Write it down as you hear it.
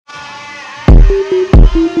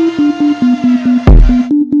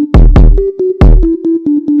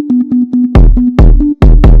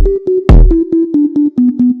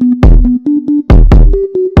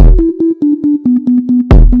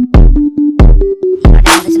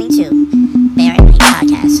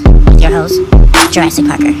Jurassic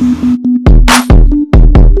Parker.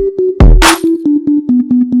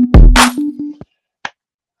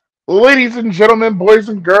 Ladies and gentlemen, boys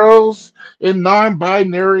and girls, and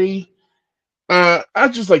non-binary,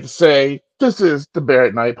 I'd just like to say this is the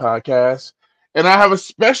BearatNight podcast, and I have a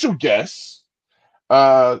special guest,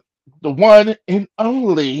 uh, the one and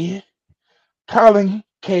only Colin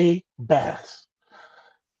K. Bass,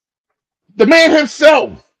 the man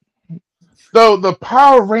himself, though the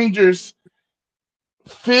Power Rangers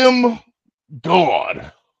film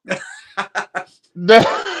god.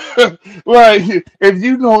 That, like, if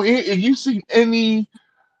you've seen any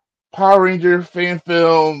Power Ranger fan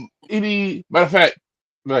film, any matter of fact,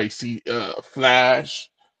 like see Flash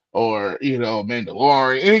or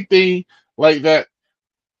Mandalorian, anything like that,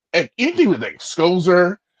 and anything with like Skulls.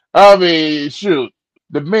 I mean, shoot,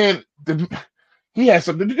 the man, he has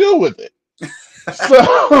something to do with it.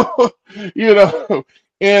 So, you know,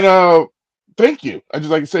 and thank you. I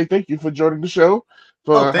just like to say thank you for joining the show,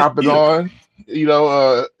 Oh, for thank hopping you. on.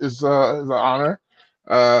 It's an honor.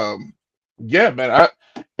 Yeah, man.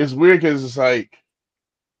 It's weird because it's like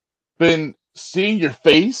been seeing your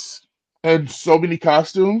face and so many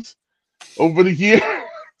costumes over the years.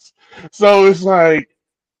 So it's like,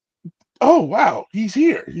 oh wow, he's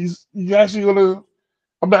here. He's actually gonna.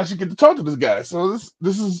 I'm actually get to talk to this guy. So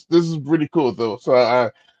this is pretty cool though. So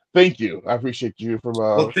I thank you. I appreciate you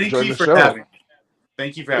Well, for thank joining you the for show. having me.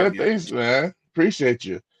 Thank you for Yeah, having me. thanks, man. Appreciate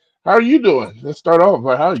you. How are you doing? Let's start off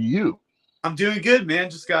by how are you? I'm doing good, man.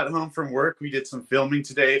 Just got home from work. We did some filming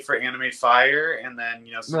today for Anime Fire, and then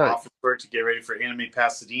some Right. office work to get ready for Anime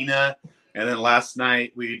Pasadena. And then last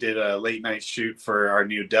night we did a late night shoot for our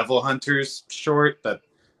new Devil Hunters short that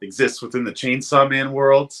exists within the Chainsaw Man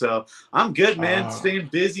world. So I'm good, man. Uh, Staying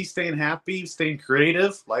busy, staying happy, staying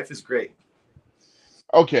creative. Life is great.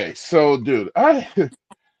 okay, so dude, I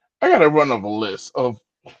gotta run off a list of.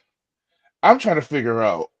 I'm trying to figure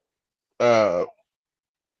out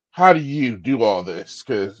how do you do all this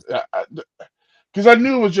because I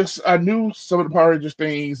knew it was just I knew some of the Power Rangers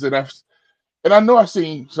things and I know I've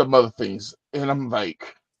seen some other things and I'm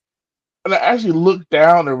like and I actually looked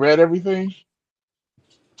down and read everything.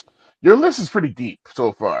 Your list is pretty deep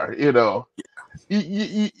so far, it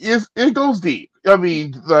goes deep. I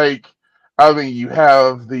mean, you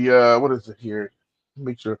have the what is it here?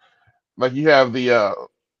 Make sure, like you have the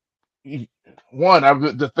y- one.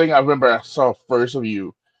 The thing I remember I saw first of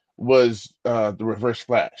you was the Reverse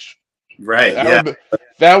Flash. Right. I Yeah. remember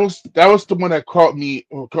that was the one that caught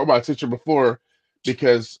my attention before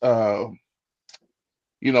because with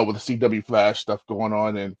the CW Flash stuff going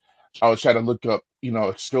on, and I was trying to look up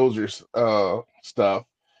exposures stuff,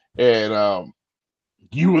 and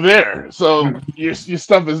you were there, so your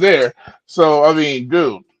stuff is there. So I mean,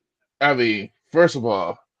 dude, first of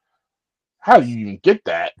all, how do you even get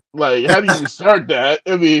that? Like, how do you even start that?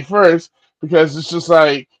 I mean, first because it's just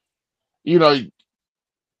like you know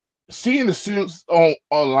seeing the suits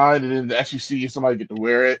online and then actually seeing somebody get to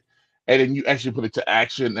wear it, and then you actually put it to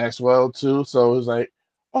action as well too. So it's like,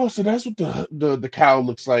 oh, so that's what the cow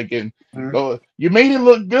looks like, and Mhm. you made it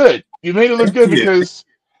look good. You made it look Thank good you. because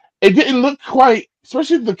it didn't look quite,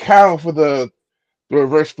 especially the cow for the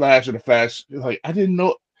Reverse Flash or the Flash. Like I didn't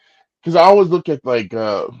know because I always look at like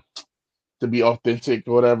to be authentic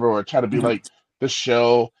or whatever, or try to be Mhm. like the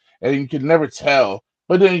show, and you can never tell.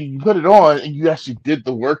 But then you put it on and you actually did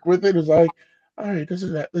the work with it. It's like, all right,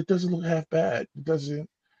 it doesn't look half bad. It doesn't.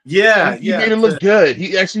 Yeah. He Yeah. made it look good.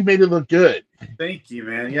 He actually made it look good. Thank you,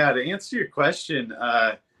 man. Yeah, to answer your question,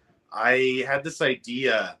 I had this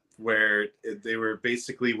idea where they were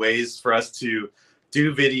basically ways for us to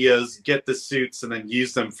do videos, get the suits, and then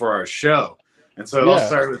use them for our show. And so it all Yeah,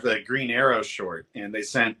 started with a Green Arrow short, and they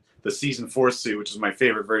sent the season 4 suit, which is my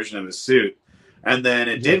favorite version of the suit. And then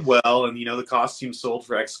it did yes. well, and the costume sold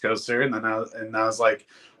for X-Coaster, and then I was like,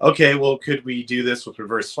 okay, well, could we do this with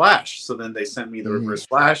Reverse Flash? So then they sent me the Hmm. Reverse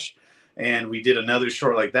Flash, and we did another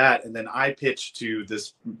short like that. And then I pitched to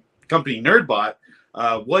this company, Nerdbot,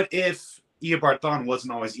 what if Eobard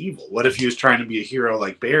wasn't always evil? What if he was trying to be a hero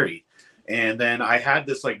like Barry? And then I had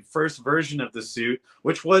this like first version of the suit,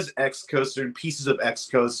 which was X Coaster and pieces of X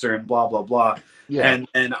Coaster and blah blah blah. Yeah.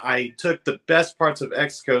 And I took the best parts of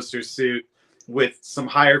X Coaster suit with some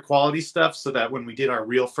higher quality stuff so that when we did our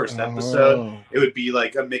real first episode, Oh, it would be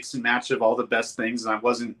like a mix and match of all the best things. And I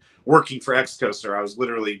wasn't working for X-Coaster. I was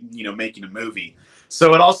literally, you know, making a movie.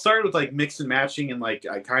 So it all started with like mix and matching, and like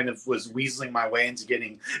I kind of was weaseling my way into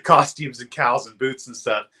getting costumes and cows and boots and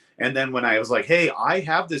stuff. And then when I was like, hey, I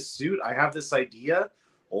have this suit, I have this idea,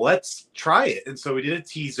 let's try it. And so we did a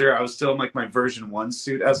teaser. I was still in like my version 1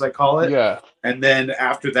 suit, as I call it. yeah. And then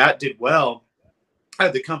after that did well, I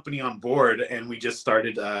had the company on board, and we just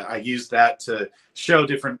started. I used that to show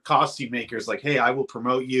different costume makers, like, hey, I will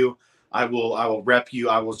promote you, I will rep you,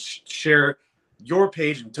 I will share your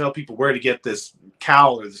page and tell people where to get this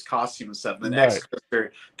cowl or this costume and stuff. And then Right.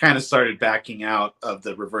 X-Coaster kind of started backing out of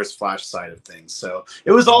the Reverse Flash side of things. So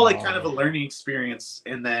it was all like kind of a learning experience.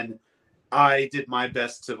 And then I did my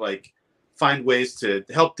best to like find ways to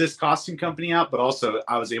help this costume company out, but also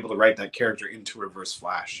I was able to write that character into Reverse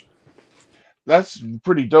Flash. That's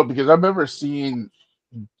pretty dope because I remember seeing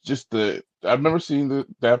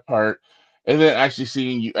that part, and then actually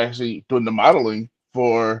seeing you actually doing the modeling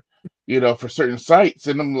for, for certain sites,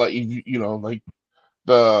 and I'm like, like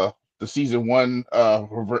the season one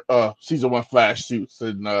Flash suits,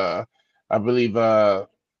 and I believe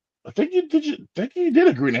think you did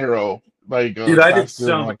a Green Arrow like Dude, I did costume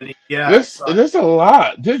so one. many. Yeah, I This saw there's a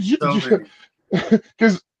lot. Did you? so many.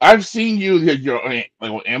 Because I've seen you're on, like,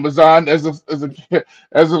 on Amazon as a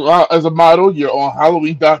model. You're on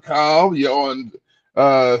Halloween.com. You're on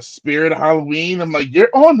Spirit Halloween. I'm like, you're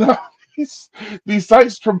on these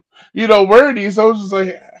sites from wordy. So I was just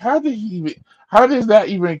like, how does that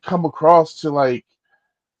even come across to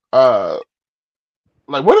uh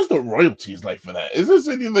what is the royalties like for that? Is this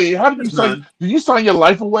anything? How did you There's sign? none. Did you sign your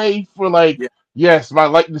life away for like? Yeah. Yes, my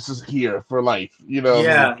likeness is here for life.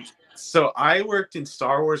 Yeah. So I worked in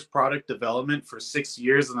Star Wars product development for 6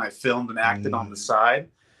 years, and I filmed and acted on the side.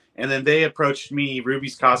 And then they approached me,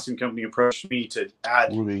 Ruby's costume company approached me to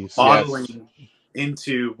add Movies, yes. modeling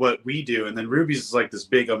into what we do. And then Ruby's is like this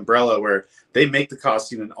big umbrella where they make the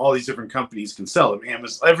costume and all these different companies can sell them.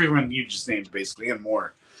 Amazon, everyone you just named basically, and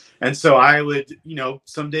more. And so I would,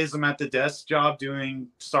 some days I'm at the desk job doing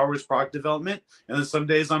Star Wars product development, and then some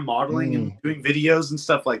days I'm modeling and doing videos and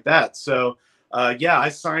stuff like that. So yeah, I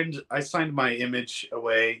signed my image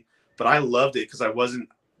away, but I loved it because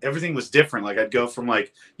everything was different. Like I'd go from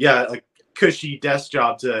like, yeah, a cushy desk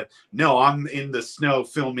job to no, I'm in the snow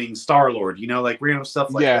filming Star-Lord, like random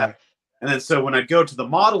stuff like that. Yeah. And then so when I'd go to the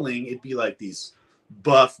modeling, it'd be like these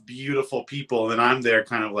buff, beautiful people, and I'm there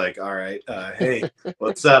kind of like, all right, hey,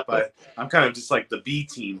 what's up? I'm kind of just like the B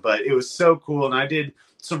team, but it was so cool. And I did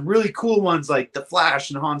some really cool ones like the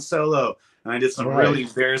Flash and Han Solo. And I did some really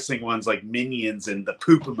embarrassing ones like Minions and the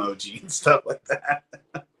poop emoji and stuff like that.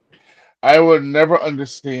 I would never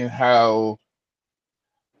understand how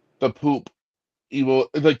the poop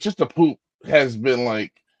just the poop has been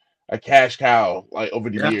like a cash cow like over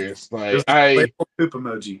the Yeah, years. there's Like a I poop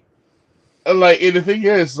emoji. like and the thing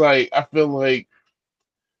is, like, I feel like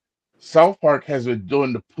South Park has been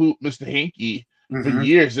doing the poop Mr. Hinky for Mm-hmm.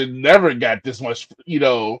 years and never got this much,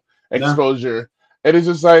 No. exposure. And it's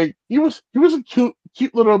just like he was a cute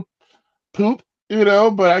little poop,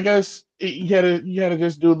 but I guess you had to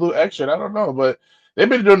just do a little extra. I don't know, but they've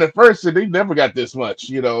been doing it first and they never got this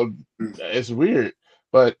much. It's weird,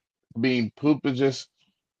 but I mean, poop is just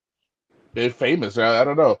it's famous. I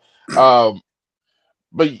don't know.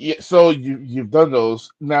 But yeah, so you've done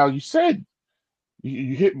those. Now you said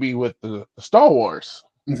you hit me with the Star Wars.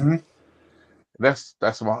 Mm-hmm. That's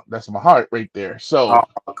my heart right there. So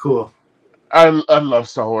Oh, cool. I love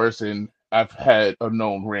Star Wars, and I've had a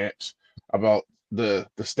known rant about the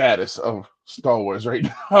status of Star Wars right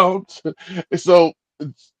now. So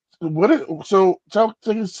tell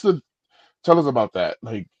us about that.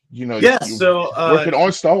 Like, Yeah. you So working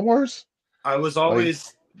on Star Wars? I was Like,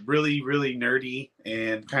 always really, really nerdy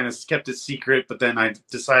and kind of kept it secret. But then I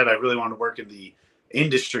decided I really wanted to work in the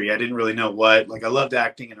industry. I didn't really know what. Like I loved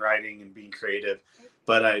acting and writing and being creative.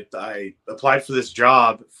 But I applied for this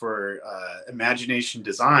job for Imagination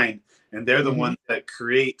Design, and they're the mhm. ones that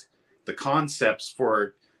create the concepts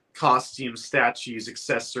for costumes, statues,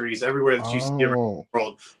 accessories, everywhere that you see around Oh, the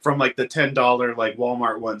world, from like the $10 like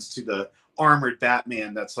Walmart ones to the armored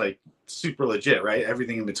Batman that's like super legit, right?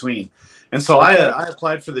 Everything in between. And so okay. I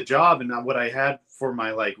applied for the job, and what I had for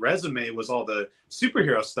my like resume was all the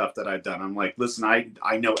superhero stuff that I've done. I'm like, listen,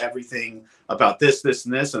 I know everything about this, this,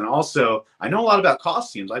 and this, and also I know a lot about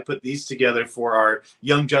costumes. I put these together for our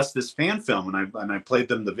Young Justice fan film, and I played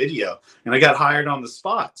them the video, and I got hired on the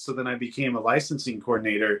spot. So then I became a licensing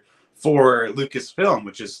coordinator for Lucasfilm,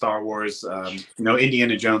 which is Star Wars, you know,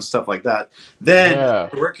 Indiana Jones, stuff like that. Then Yeah.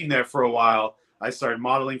 working there for a while, I started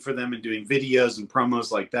modeling for them and doing videos and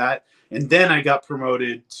promos like that. And then I got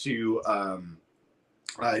promoted to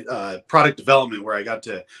product development, where I got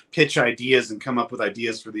to pitch ideas and come up with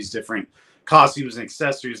ideas for these different costumes and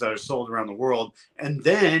accessories that are sold around the world. And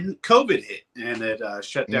then COVID hit, and it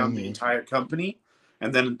shut down the entire company.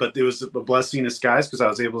 And then, but it was a blessing in disguise, because I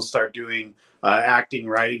was able to start doing acting,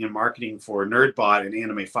 writing, and marketing for NerdBot and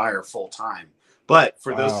Anime Fire full time. But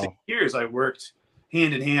for those 6 years, I worked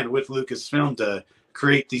hand in hand with Lucasfilm to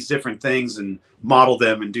create these different things and model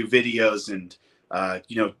them and do videos. And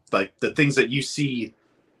you know, like the things that you see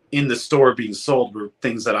in the store being sold were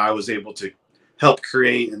things that I was able to help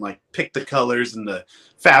create, and like pick the colors and the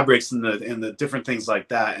fabrics and the different things like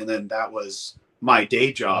that. And then that was my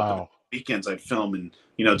day job. Wow. Weekends I'd film and,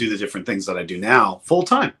 you know, do the different things that I do now full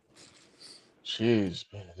time. Jeez,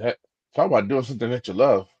 man, that talk about doing something that you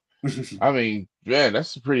love. I mean, man,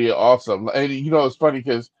 that's pretty awesome. And you know, it's funny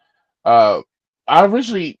because I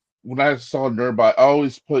originally, when I saw Nerdbot, I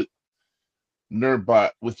always put Nerdbot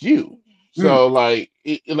with you. So like,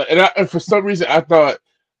 and for some reason, I thought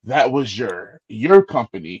that was your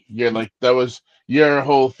company. You're like, that was your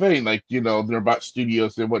whole thing, like, you know, Nerdbot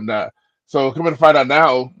Studios and whatnot. So coming to find out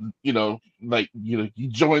now, you know, like, you know, you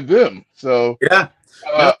joined them. So Yeah.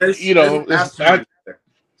 No, you there's a know, mastermind there.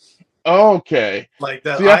 okay. Like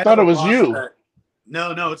that, See, I I have thought a it was boss you. that,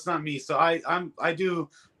 no, it's not me. So I do,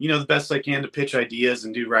 you know, the best I can to pitch ideas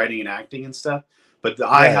and do writing and acting and stuff. But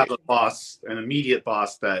I have Right. a boss, an immediate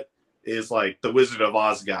boss, that is like the Wizard of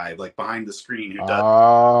Oz guy, like behind the screen, who does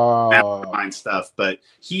Oh, mastermind stuff. But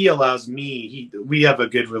he allows me, we have a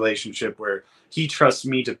good relationship where he trusts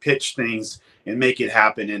me to pitch things and make it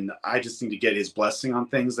happen, and I just need to get his blessing on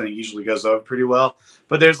things, and it usually goes over pretty well.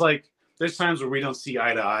 But there's times where we don't see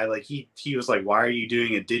eye to eye. Like he was like, why are you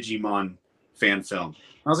doing a Digimon fan film?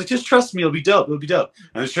 I was like, just trust me, it'll be dope, it'll be dope.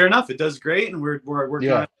 And sure enough, it does great, and we're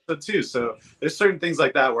working on yeah. it too. So there's certain things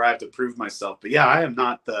like that where I have to prove myself. But yeah, I'm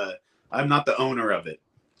not the owner of it.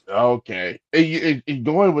 Okay. And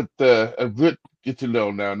going with the a good get to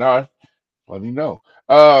know now. Now let me know.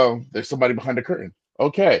 There's somebody behind the curtain.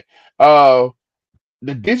 Okay. Uh,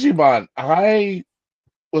 the Digimon, I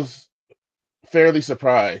was fairly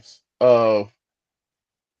surprised of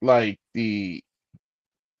like the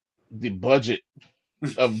budget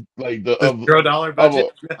of like the The $0 of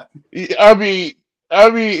budget. I mean,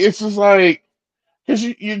 it's just like, because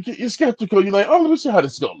you're skeptical. You're like, oh, let me see how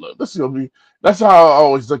this is gonna look. This is gonna be. That's how I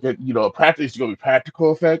always look at, you know, practice. It's gonna be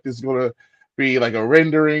practical effect. It's gonna be like a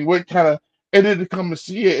rendering. What kind of, and then to come and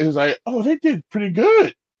see it, it's like, oh, they did pretty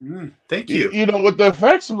good. Thank you. You know, with the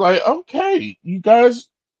effects, I'm like, okay, you guys,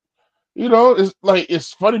 you know, it's like,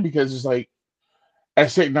 it's funny because it's like,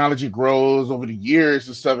 as technology grows over the years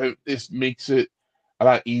and stuff, it makes it a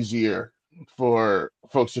lot easier for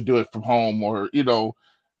folks to do it from home, or, you know,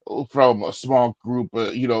 from a small group.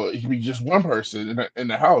 You know, it can be just one person in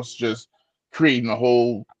the house just creating a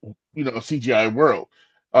whole, you know, CGI world.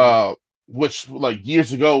 Uh, which like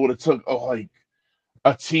years ago would have took like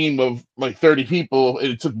a team of like 30 people, and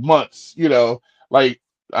it took months. You know, like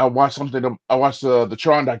I watched the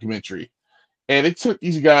Tron documentary, and it took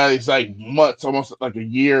these guys like months, almost like a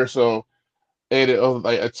year or so, and it was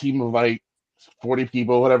like a team of like 40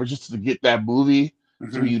 people, whatever, just to get that movie to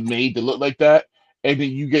Mm-hmm. be made to look like that. And then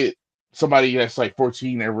you get somebody that's like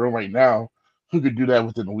 14 in their room right now who could do that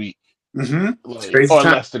within a week, Mm-hmm. It's like, crazy or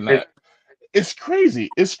time. less than that. It's crazy.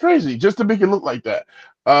 It's crazy just to make it look like that.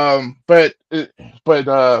 But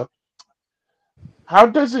how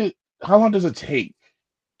does it? How long does it take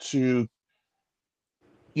to,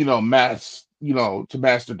 you know, to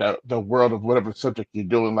master the world of whatever subject you're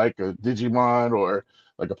doing, like a Digimon, or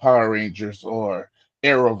like a Power Rangers, or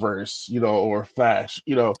Arrowverse, you know, or Flash,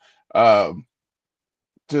 you know, um,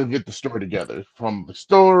 to get the story together, from the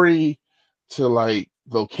story to like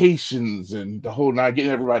locations and the whole night,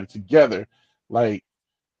 getting everybody together, like,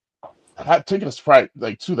 take us right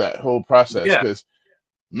like to that whole process, Yeah. because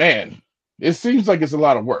man, it seems like it's a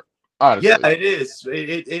lot of work, Yeah, honestly. it is.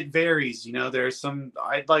 It varies. You know, there's some,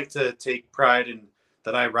 I'd like to take pride in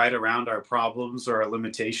that I write around our problems or our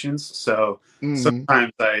limitations. So Mm,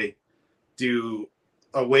 sometimes I do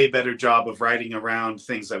a way better job of writing around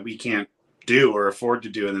things that we can't do or afford to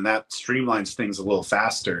do, and then that streamlines things a little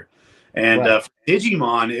faster. And right. for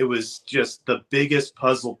Digimon, it was just the biggest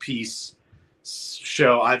puzzle piece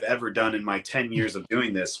show I've ever done in my 10 years of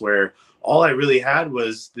doing this, where all I really had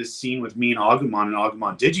was this scene with me and Agumon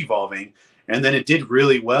Digivolving, and then it did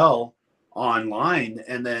really well online,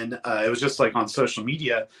 and then it was just like on social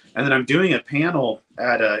media. And then I'm doing a panel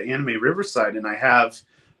at Anime Riverside, and I have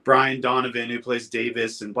Brian Donovan, who plays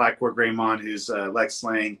Davis, and Blackboard Greymon, who's Lex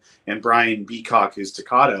Lang, and Brian Beacock, who's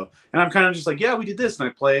Takato. And I'm kind of just like, yeah, we did this, and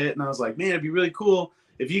I play it, and I was like, man, it'd be really cool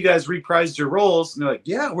if you guys reprised your roles. And they're like,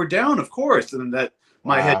 yeah, we're down, of course. And then that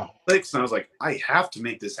my head Wow. clicks, and I was like, I have to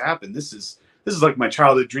make this happen. This is like my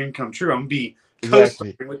childhood dream come true. I'm gonna be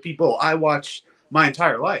Exactly. co-starring with people I watch my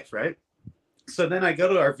entire life, right? So then I go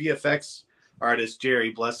to our VFX artist, Jerry,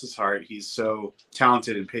 bless his heart. He's so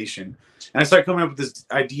talented and patient. And I start coming up with this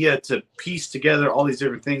idea to piece together all these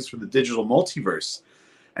different things for the digital multiverse.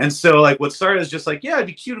 And so, like, what started as just like, yeah, it'd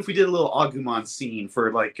be cute if we did a little Agumon scene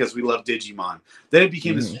for like, because we love Digimon. Then it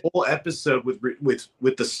became this Hmm. whole episode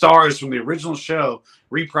with the stars from the original show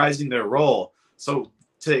reprising their role. So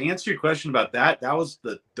to answer your question about that, that was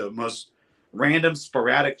the most random,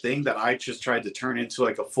 sporadic thing that I just tried to turn into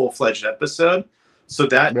like a full-fledged episode. So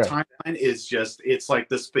that Yeah. timeline is just, it's like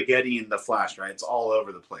the spaghetti in the Flash, right? It's all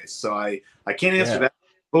over the place. So I can't answer Yeah. that.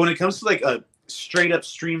 But when it comes to like a straight up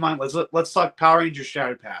streamline, let's talk Power Rangers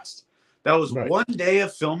Shattered Past. That was Right. one day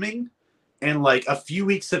of filming and like a few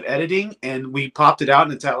weeks of editing, and we popped it out,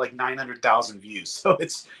 and it's at like 900,000 views. So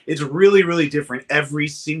it's really really different every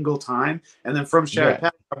single time. And then from Shattered Yeah.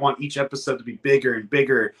 Past, I want each episode to be bigger and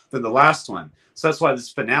bigger than the last one. So that's why this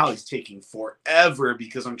finale is taking forever,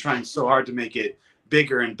 because I'm trying so hard to make it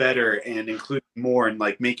bigger and better and include more, and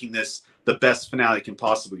like making this the best finale it can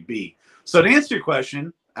possibly be. So to answer your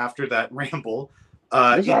question, after that ramble, It's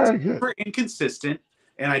all it's right. Good. super inconsistent,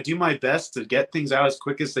 and I do my best to get things out as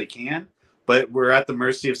quick as they can. But we're at the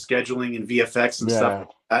mercy of scheduling and VFX and stuff Yeah. like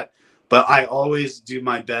that. But I always do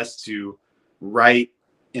my best to write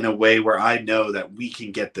in a way where I know that we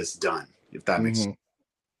can get this done, if that makes sense.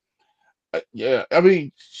 Hmm. Yeah. I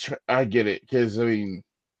mean, I get it because I mean,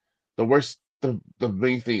 the worst, the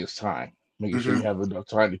main thing is time. Making sure Mm-hmm. you have enough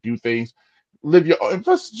time to do things, live your, and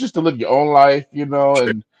plus just to live your own life,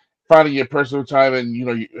 and finding your personal time, and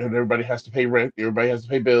and everybody has to pay rent, everybody has to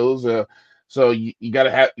pay bills, so you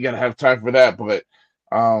gotta have time for that. But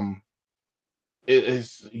um,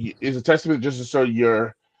 it's a testament just to show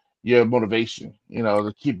your motivation,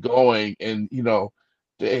 to keep going, and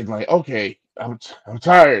like, okay, I'm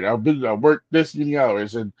tired. I worked this many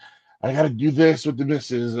hours, and I gotta do this with the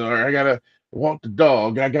missus, or I gotta walk the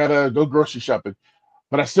dog, I gotta go grocery shopping,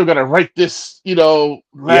 but I still gotta write this, Yeah.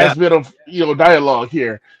 last bit of dialogue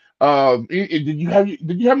here. Did you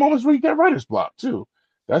have moments where you got writer's block too?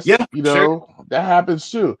 That's Yeah, sure. that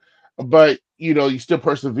happens too, but you still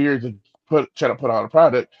persevere to try to put out a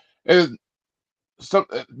product, and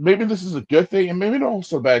maybe this is a good thing, and maybe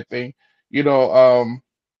also a bad thing. You know, um,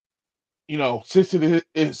 since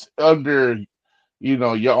is under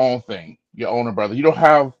your own thing, your own umbrella, you don't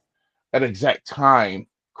have an exact time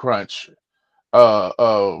crunch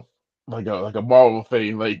of like a Marvel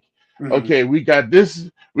thing. Like, Mm-hmm. okay, we got this.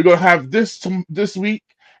 We're gonna have this week,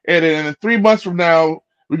 and then in 3 months from now,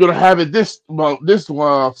 we're gonna have it this month. This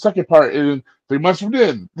second part, and then 3 months from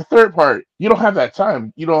then, the third part. You don't have that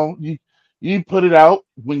time. You put it out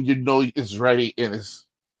when you know it's ready and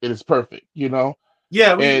it's perfect.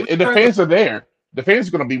 Yeah, we And the try to, fans are there. The fans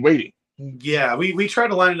are gonna be waiting. yeah, we try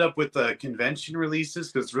to line it up with convention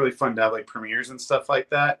releases, because it's really fun to have like premieres and stuff like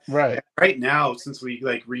that. Right. And right now, since we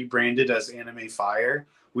like rebranded as Anime Fire,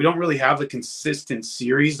 we don't really have a consistent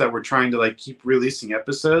series that we're trying to like keep releasing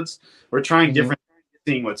episodes. We're trying Hmm. different,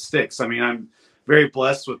 seeing what sticks. I mean, I'm very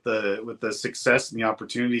blessed with the success and the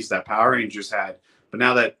opportunities that Power Rangers had. But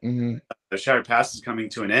now that Hmm. the Shattered Past is coming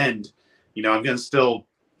to an end, I'm gonna still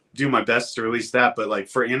do my best to release that. But like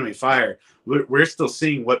for Anime Fire, we're still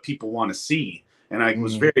seeing what people want to see, and I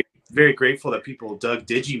was Hmm. very very grateful that people dug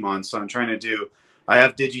Digimon. So I'm trying to do. I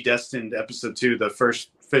have DigiDestined episode 2. The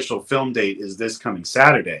first official film date is this coming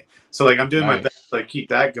Saturday. So like I'm doing my best Nice. to like, keep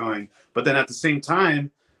that going. But then at the same time,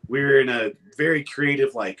 we're in a very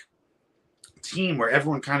creative like team where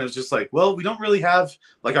everyone kind of just like, well, we don't really have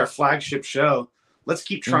like our flagship show. Let's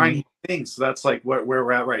keep trying Hmm. new things. So that's like where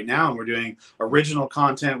we're at right now. And we're doing original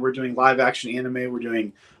content. We're doing live action anime. We're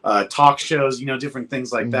doing talk shows, different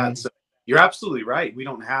things like Hmm. that. So you're absolutely right. We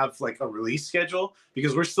don't have like a release schedule,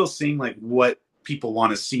 because we're still seeing like what people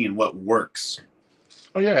want to see and what works.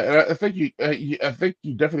 Oh yeah, and I think you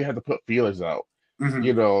definitely have to put feelers out.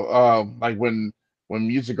 Mm-hmm. Like when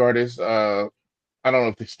music artists, I don't know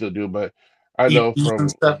if they still do, but I know EPs and from,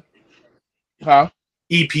 stuff. huh?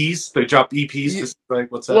 EPs. They drop EPs Yeah, to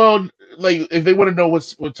like what's up. well, like if they want to know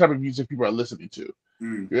what type of music people are listening to,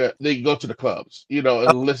 Mm. yeah, they go to the clubs, and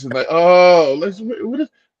listen like, oh,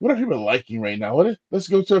 what are people liking right now? Let's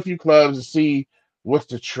go to a few clubs and see what's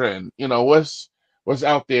the trend, what's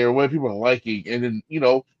out there, what people are liking, and then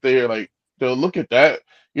they're like they'll look at that,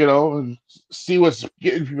 and see what's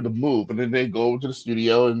getting people to move, and then they go to the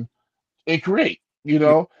studio and create,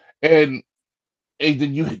 and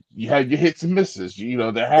then you have your hits and misses,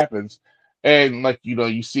 that happens, and like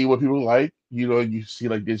you see what people like, you see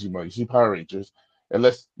like Digimon, you see Power Rangers,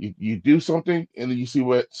 unless you do something, and then you see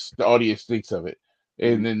what the audience thinks of it,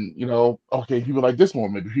 Mhm. and then okay, people like this more,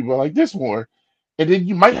 maybe people like this more, and then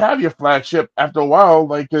you might have your flagship after a while,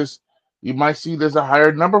 like because you might see there's a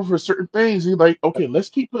higher number for certain things. You're like, okay, let's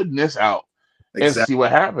keep putting this out and Exactly. see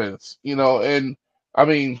what happens, and I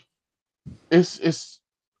mean, it's it's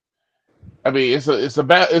a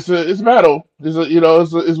battle.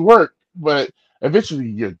 It's work, but eventually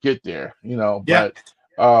you get there. Yeah.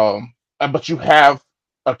 But you have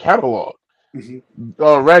a catalog Mhm.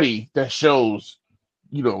 already that shows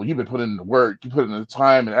you've been putting in the work, you put in the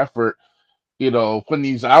time and effort, putting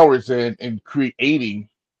these hours in and creating,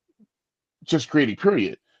 just creating,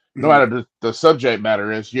 period. No Mhm. matter the subject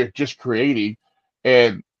matter is, you're just creating,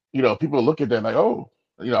 and people look at that like, oh,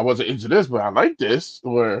 I wasn't into this, but I like this,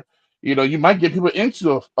 or you might get people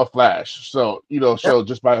into a Flash, so Yeah. show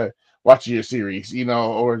just by watching your series,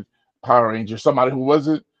 or Power Rangers. Somebody who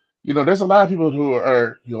wasn't, there's a lot of people who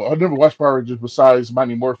are, I've never watched Power Rangers besides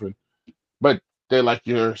Mighty Morphin, but they like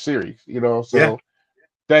your series, Yeah. so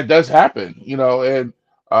that does happen, and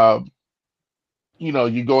um,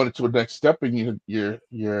 you go into the next step, and you're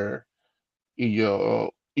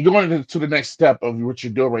going into the next step of what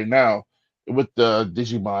you're doing right now with the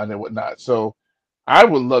Digimon and whatnot. So I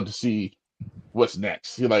would love to see what's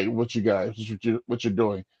next. You like what you guys, what you're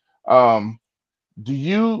doing. Um, do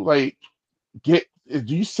you like do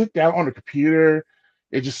you sit down on a computer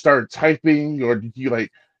and just start typing, or do you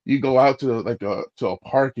like you go out to like a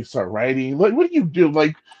park and start writing? What do you do?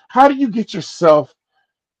 Like, how do you get yourself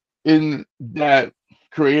in that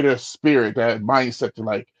creative spirit, that mindset to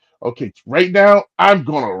like, okay, right now I'm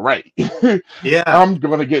gonna write. Yeah. I'm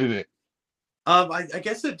gonna get in it. I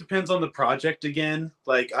guess it depends on the project again.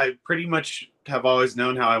 Like I pretty much have always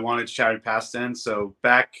known how I wanted Shattered Past End. So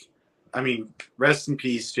back, I mean, rest in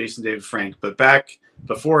peace, Jason David Frank. But back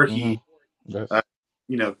before Hmm. he, Yes. uh,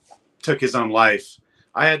 you know, took his own life,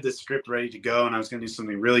 I had this script ready to go, and I was going to do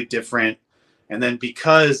something really different. And then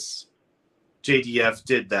because JDF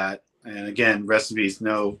did that, and again, rest in peace.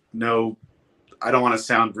 No, no, I don't want to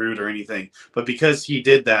sound rude or anything, but because he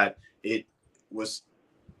did that, was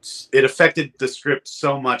it affected the script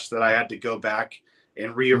so much that I had to go back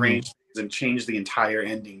and Hmm. rearrange and change the entire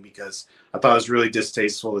ending because I thought it was really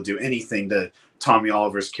distasteful to do anything to Tommy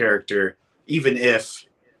Oliver's character, even if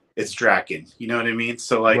it's Draken. You know what I mean?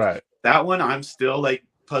 So like Right. that one, I'm still like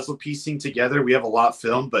puzzle piecing together. We have a lot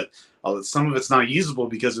filmed, but some of it's not usable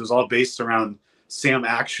because it was all based around Sam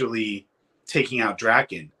actually taking out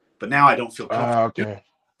Draken. But now I don't feel comfortable doing Okay.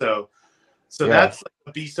 it. So Yeah. that's like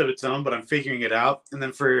a beast of its own, but I'm figuring it out. And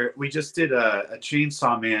then we just did a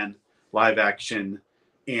Chainsaw Man live action,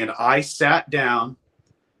 and I sat down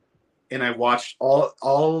and I watched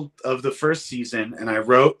all of the first season, and I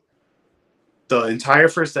wrote the entire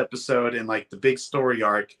first episode and like the big story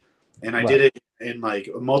arc, and I did Right. it in like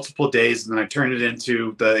multiple days, and then I turned it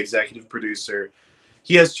into the executive producer.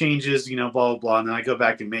 He has changes, blah blah blah, and then I go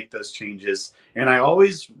back and make those changes. And I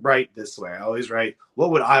always write this way. I always write, what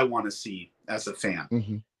would I want to see as a fan? Hmm.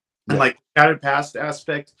 And Yeah. like Shattered Past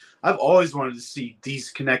aspect, I've always wanted to see these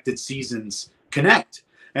connected seasons connect.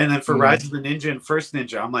 And then for Hmm. Rise of the Ninja and First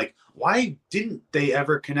Ninja, I'm like, why didn't they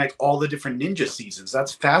ever connect all the different ninja seasons?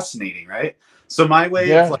 That's fascinating, right? So my way of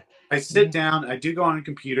Yeah. like, I sit Mhm. down, I do go on a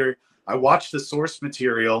computer, I watch the source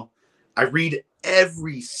material, I read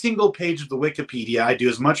every single page of the Wikipedia, I do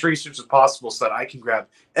as much research as possible so that I can grab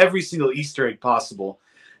every single Easter egg possible,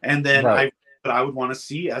 and then Right. what I would want to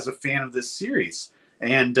see as a fan of this series.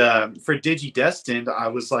 And for DigiDestined, I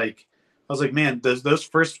was like, man, those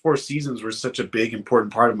first four seasons were such a big,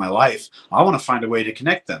 important part of my life. I want to find a way to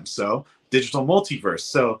connect them. So digital multiverse.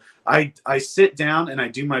 So I sit down and I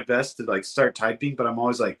do my best to like start typing, but I'm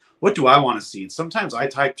always like, what do I want to see? And sometimes I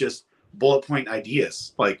type just bullet point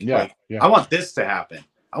ideas, like Yeah. like Yeah. I want this to happen.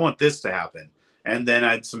 I want this to happen. And then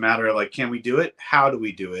it's a matter of like, can we do it? How do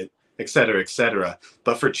we do it? Et cetera, et cetera.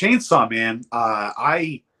 But for Chainsaw Man,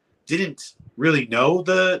 I didn't really know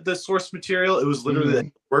the source material. It was literally like Hmm.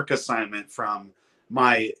 a work assignment from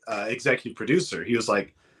my executive producer. He was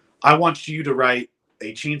like, "I want you to write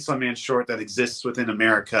a Chainsaw Man short that exists within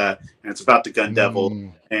America, and it's about the Gun Devil, Hmm.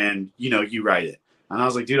 and you write it." And I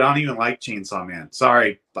was like, "Dude, I don't even like Chainsaw Man.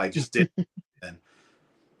 Sorry, I just did."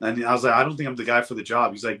 And I was like, I don't think I'm the guy for the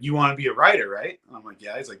job. He's like, you want to be a writer, right? And I'm like,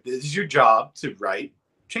 yeah. He's like, this is your job to write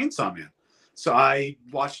Chainsaw Man. So I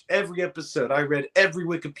watched every episode. I read every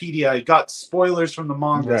Wikipedia. I got spoilers from the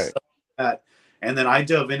manga, Right. stuff like that. And then I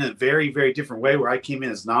dove in a very, very different way where I came in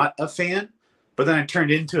as not a fan, but then I turned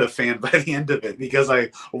into a fan by the end of it because I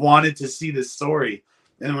wanted to see this story.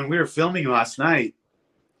 And when we were filming last night,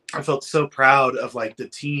 I felt so proud of like the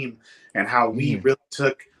team and how we really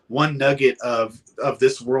took one nugget of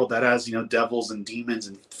this world that has, you know, devils and demons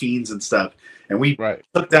and fiends and stuff, and we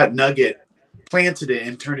took that nugget, planted it,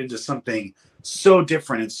 and turned it into something so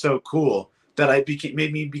different and so cool that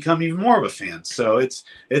made me become even more of a fan. So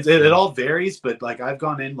it all varies, but like I've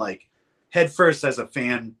gone in like head first as a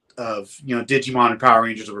fan of, you know, Digimon and Power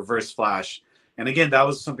Rangers or Reverse Flash, and again that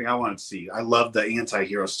was something I wanted to see. I love the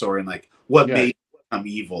anti-hero story and like what made I'm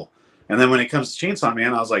evil. And then when it comes to Chainsaw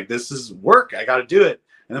Man, I was like, this is work. I got to do it.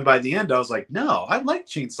 And then by the end, I was like, no, I like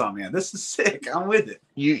Chainsaw Man. This is sick. I'm with it.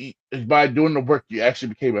 You by doing the work, you actually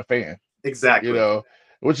became a fan. Exactly. You know,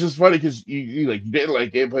 which is funny because you like you didn't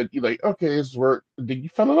like it, but you like, okay, it's work. Then you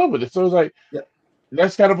fell in love with it. So it's like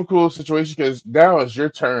that's kind of a cool situation because now it's your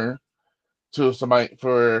turn to somebody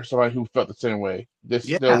who felt the same way.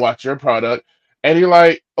 They'll watch your product and you're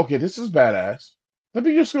like, okay, this is badass. Let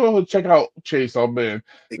me just go and check out Chainsaw Man.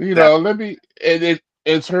 Exactly. You know, let me and it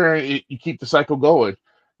in turn you keep the cycle going.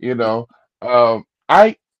 You know,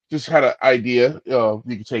 I just had an idea. You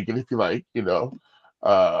can take it if you like. You know,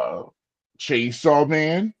 Chainsaw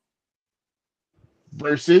Man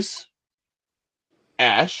versus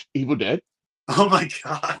Ash, Evil Dead. Oh my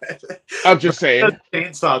god! I'm just saying.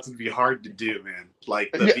 Chainsaws would be hard to do, man. Like,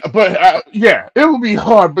 it would be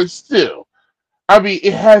hard, but still. I mean,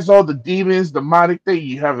 it has all the demons, demonic thing.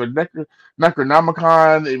 You have the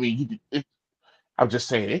Necronomicon. I mean, I'm just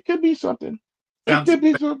saying, it could be something. It could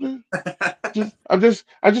be something. I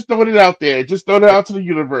just throwing it out there. Just throwing it out to the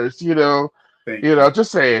universe. You know,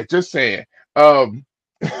 just saying, just saying. Now,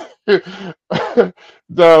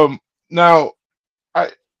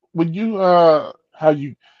 when you how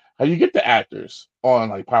you get the actors on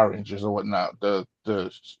like Power Rangers or whatnot, the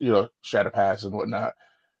you know Shadow Pass and whatnot.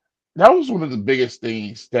 That was one of the biggest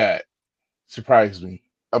things that surprised me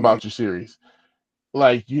about your series.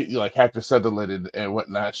 Like you like Hector Sutherland and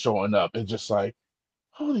whatnot showing up and just like,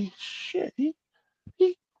 holy shit, he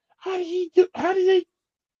how did he do how did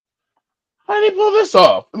he pull this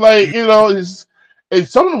off? Like, you know, it's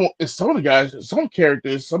some of the guys, some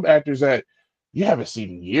characters, some actors that you haven't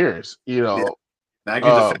seen in years, you know. Maggie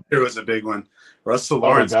the Defender was a big one. Russell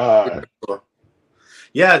Lawrence. Oh my God.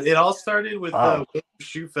 Yeah, it all started with William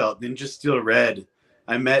Shufelt, Ninja Steel Red.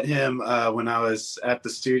 I met him when I was at the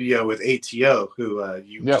studio with ATO, who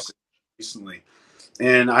you just recently.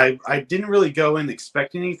 And I didn't really go in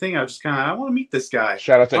expecting anything. I was just kind of, I want to meet this guy.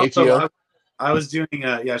 Shout out to ATO. I was doing,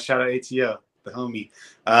 shout out ATO, the homie.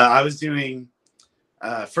 I was doing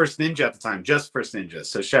First Ninja at the time, just First Ninja.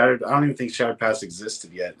 So I don't even think Shattered Pass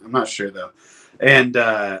existed yet. I'm not sure, though. And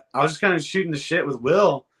I was just kind of shooting the shit with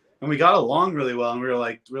Will. And we got along really well, and we were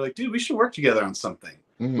like, dude, we should work together on something.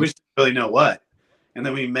 We just didn't really know what. And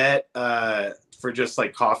then we met for just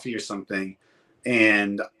like coffee or something,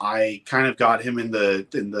 and I kind of got him in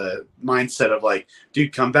the mindset of like,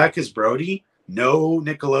 dude, come back as Brody. No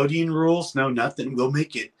Nickelodeon rules, no nothing. We'll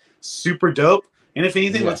make it super dope. And if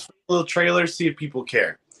anything, let's put a little trailer, see if people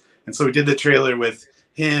care. And so we did the trailer with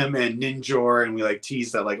him and Ninjor, and we like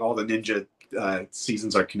teased that like all the ninja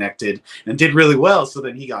seasons are connected, and did really well. So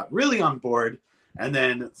then he got really on board, and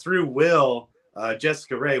then through Will,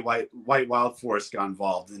 Jessica Ray, White Wild Force got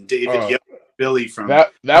involved, and David Young, Billy from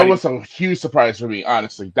that was a huge surprise for me,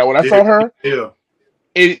 honestly. That when I saw her, the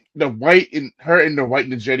white in the white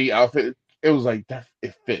Ninjetti outfit, it was like that.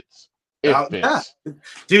 It fits. It fits. Yeah.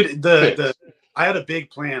 Dude. I had a big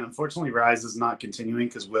plan. Unfortunately, Rise is not continuing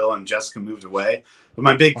because Will and Jessica moved away. But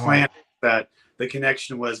my big plan that the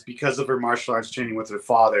connection was because of her martial arts training with her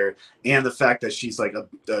father, and the fact that she's like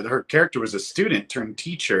her character was a student turned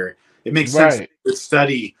teacher. It makes sense to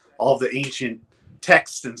study all the ancient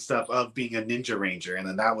texts and stuff of being a ninja ranger, and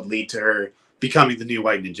then that would lead to her becoming the new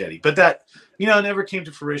white Ninjetti. But that, never came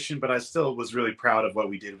to fruition. But I still was really proud of what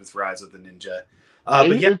we did with Rise of the Ninja.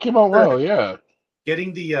 It came out well, yeah.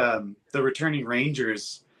 Getting the returning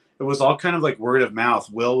Rangers, it was all kind of like word of mouth.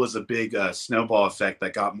 Will was a big snowball effect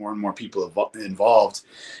that got more and more people involved.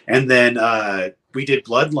 And then we did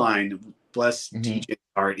Bloodline. Bless TJ's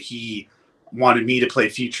heart. He wanted me to play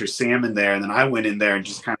Future Sam in there. And then I went in there and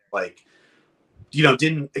just kind of like,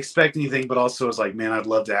 didn't expect anything, but also was like, man, I'd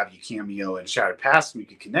love to have you cameo in Shattered Past. We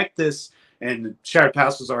could connect this. and Shattered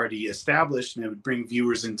Past was already established, and it would bring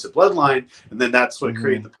viewers into Bloodline, and then that's what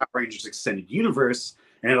created the Power Rangers Extended Universe,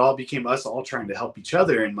 and it all became us all trying to help each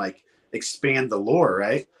other and like expand the lore,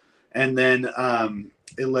 right? And then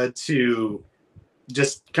it led to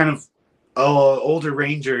just kind of older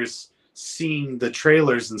Rangers seeing the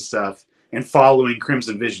trailers and stuff and following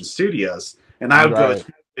Crimson Vision Studios, and I would go to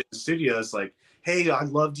Vision Studios like, hey, I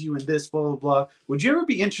loved you in this, blah, blah, blah. Would you ever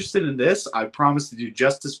be interested in this? I promise to do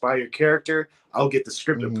justice by your character. I'll get the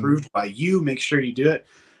script approved by you. Make sure you do it.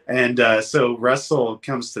 And so Russell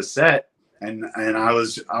comes to set, and I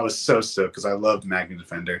was so stoked because I loved Magna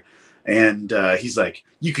Defender. And he's like,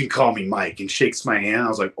 you can call me Mike, and shakes my hand. I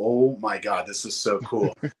was like, oh my God, this is so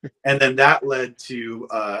cool. And then that led to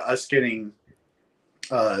us getting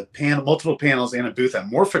multiple panels and a booth at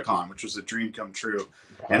Morphicon, which was a dream come true.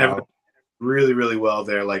 Wow. And everything really, really well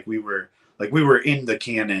there. Like we were in the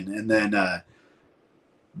canon. And then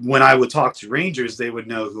when I would talk to Rangers, they would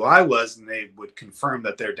know who I was, and they would confirm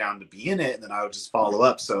that they're down to be in it. And then I would just follow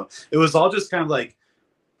up. So it was all just kind of like,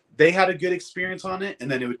 they had a good experience on it,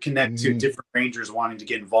 and then it would connect to different Rangers wanting to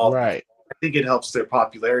get involved. Right. I think it helps their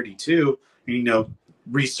popularity too. You know,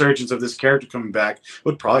 resurgence of this character coming back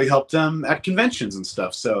would probably help them at conventions and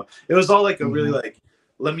stuff. So it was all like a really like,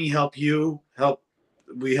 let me help you,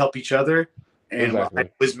 we help each other. And I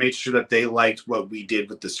always made sure that they liked what we did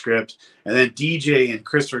with the script. And then DJ and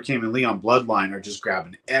Christopher Kim and Lee on Bloodline are just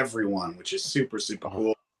grabbing everyone, which is super, super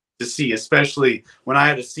cool to see, especially when I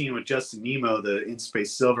had a scene with Justin Nemo, the In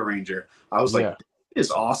Space Silver Ranger. I was like, this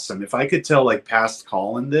is awesome. If I could tell like past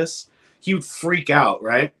Colin this, he would freak out,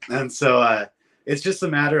 right? And so it's just a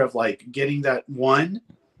matter of like getting that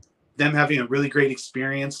them having a really great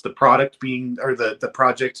experience, the product being, or the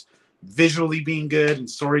project visually being good and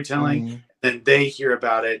storytelling. Then they hear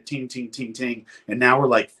about it, ting, ting, ting, ting. And now we're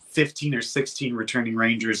like 15 or 16 returning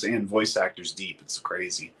Rangers and voice actors deep. It's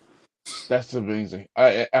crazy. That's amazing.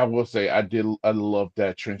 I will say I love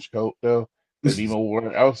that trench coat though. The Nemo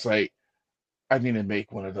wore. I was like, I need to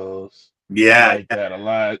make one of those. Yeah, I like that a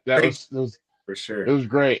lot. That was for sure. It was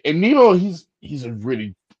great. And Nemo, he's a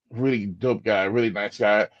really, really dope guy, really nice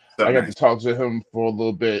guy. So I got to talk to him for a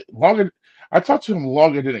little bit longer. I talked to him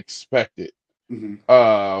longer than expected.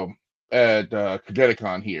 At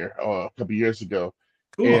Cadeticon here a couple years ago.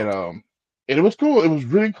 Cool. And it was cool. It was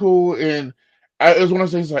really cool. And it was one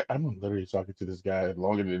of those things like, I'm literally talking to this guy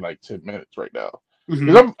longer than like 10 minutes right now.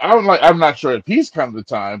 Because I'm not sure if he's come to the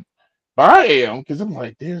time, but I am, because I'm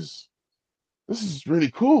like, this is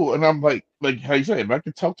really cool. And I'm like how you say, if I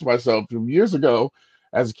could talk to myself from years ago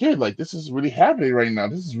as a kid, like this is really happening right now.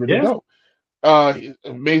 This is really dope.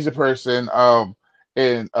 Amazing person.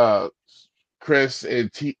 And Chris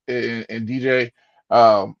and DJ.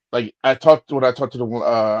 Like I talked to them a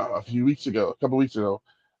couple weeks ago,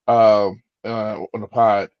 on the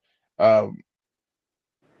pod.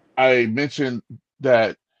 I mentioned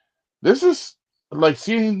that this is like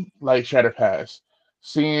seeing like Shattered Past,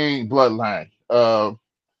 seeing Bloodline.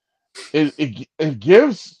 It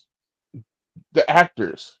gives the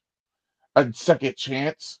actors a second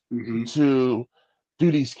chance to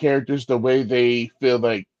do these characters the way they feel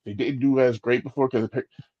like they didn't do as great before, because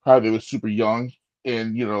probably they were super young,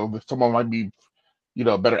 and someone might be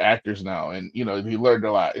better actors now, and they learned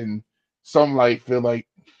a lot, and some like feel like,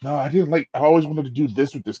 no, I always wanted to do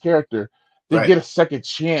this with this character. They get a second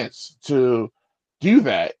chance to do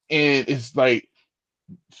that, and it's like,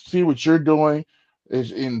 see what you're doing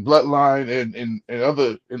is in Bloodline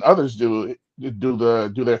and others do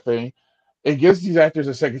their thing. It gives these actors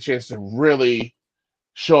a second chance to really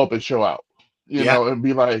show up and show out, and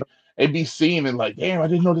be like, and be seen, and like, damn, I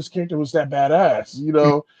didn't know this character was that badass.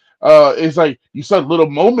 It's like you saw little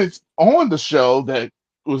moments on the show that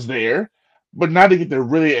was there, but now they get to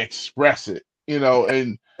really express it,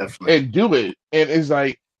 and do it. And it's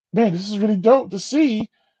like, man, this is really dope to see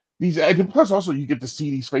these. And plus, also, you get to see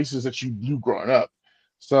these faces that you knew growing up.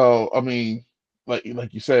 So, I mean, like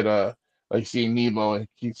you said, like seeing Nemo and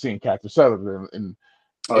seeing Captain Sutherland, and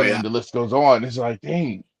the list goes on. It's like,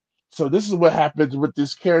 dang. So this is what happened with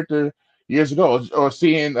this character years ago, or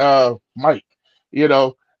seeing Mike.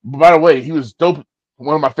 By the way, he was dope.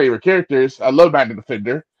 One of my favorite characters. I love Magna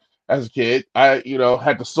Defender as a kid. I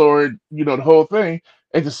had the sword, the whole thing,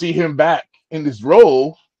 and to see him back in this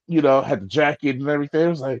role, had the jacket and everything. It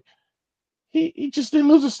was like he just didn't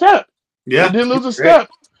lose a step. Yeah, he didn't lose a step.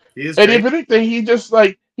 He is and great. If anything,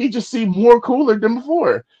 he just seemed more cooler than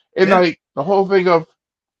before. And like the whole thing of,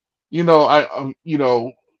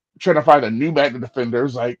 trying to find a new Magna Defender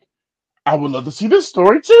is like, I would love to see this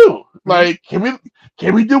story too. Like, can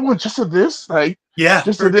we do one just of this? Like,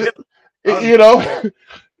 just of this,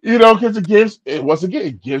 because once again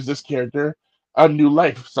it gives this character a new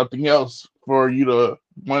life, something else for you to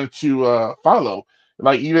want to follow.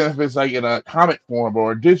 Like even if it's like in a comic form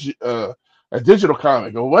or a digital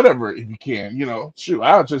comic or whatever, if you can, shoot,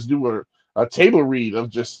 I'll just do a table read of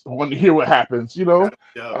just wanting to hear what happens. That'd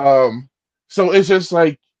be dope. Um, so it's just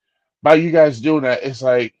like by you guys doing that, it's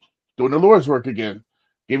like doing the Lord's work again,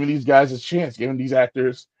 giving these guys a chance, giving these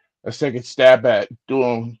actors a second stab at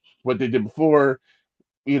doing what they did before,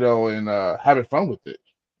 and having fun with it.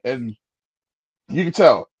 And you can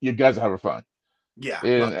tell you guys are having fun. Yeah.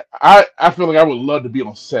 And I feel like I would love to be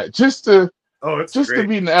on set Oh, it's just to great.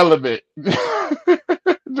 be in the element.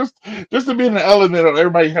 just just to be in the element of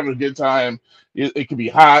everybody having a good time. It can be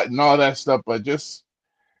hot and all that stuff, but just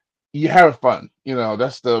you having fun.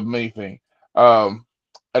 That's the main thing. Um,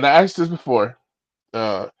 and I asked this before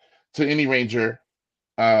uh, to any ranger,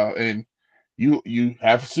 and you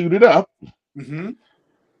have suited up. Hmm.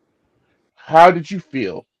 How did you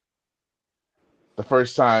feel the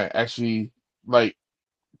first time actually like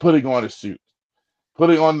putting on a suit,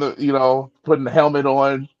 putting on putting the helmet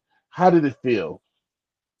on? How did it feel?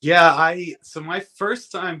 Yeah, so my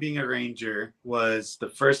first time being a ranger was the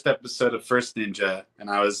first episode of First Ninja, and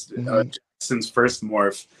I was Hmm. Jackson's first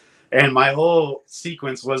morph, and my whole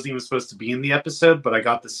sequence wasn't even supposed to be in the episode, but I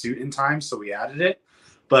got the suit in time, so we added it.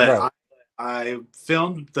 But Right. I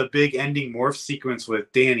filmed the big ending morph sequence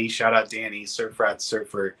with Danny. Shout out Danny, Surf Rat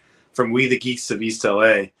Surfer from We the Geeks of East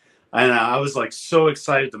LA. And I was like so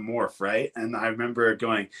excited to morph, right? And I remember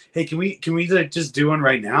going, "Hey, can we like just do one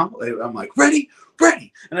right now?" I'm like, "Ready,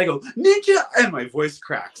 ready!" And I go, "Ninja!" And my voice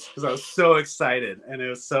cracks because I was so excited, and it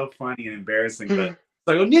was so funny and embarrassing. But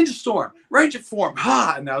so I go, "Ninja Storm, Ranger form,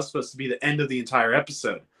 ha!" And that was supposed to be the end of the entire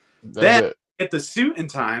episode. That's Then it. I get the suit in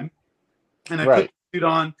time, and I put Right. the suit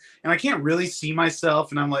on, and I can't really see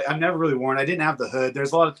myself. And I'm like, I've never really worn. I didn't have the hood.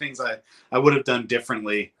 There's a lot of things I would have done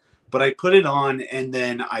differently, but I put it on, and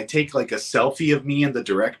then I take like a selfie of me and the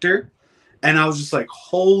director, and I was just like,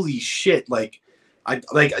 holy shit! I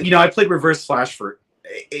played Reverse Flash for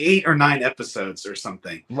 8 or 9 episodes or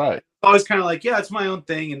something. Right. I was kind of like, yeah, it's my own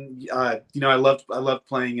thing, and I loved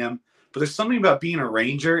playing him. But there's something about being a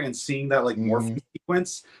ranger and seeing that like Hmm. morphing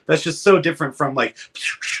sequence that's just so different from like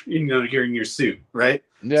you're in your suit, right?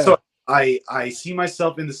 Yeah. So I see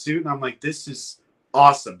myself in the suit and I'm like, this is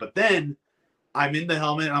awesome. But then I'm in the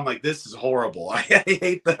helmet and I'm like, this is horrible. I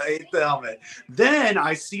hate the helmet. Then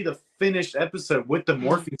I see the finished episode with the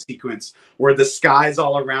morphing sequence where the sky's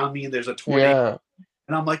all around me and there's a tornado Yeah.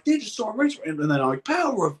 and I'm like, Ninja Storm, and then I'm like,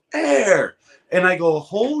 power of air. And I go,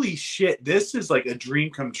 holy shit, this is like a dream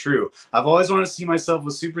come true. I've always wanted to see myself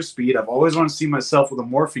with super speed. I've always wanted to see myself with a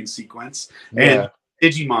morphing sequence and Yeah.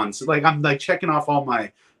 Digimon. So like I'm like checking off all my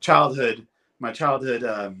childhood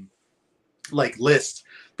like list.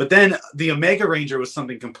 But then the Omega Ranger was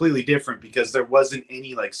something completely different because there wasn't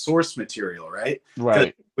any like source material, right? Because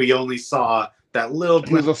Right. we only saw that little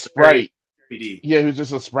He was glimpse a of Barry sprite. 3D. Yeah, he was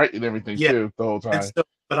just a sprite and everything Yeah. too the whole And time. so,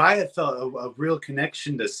 but I had felt a real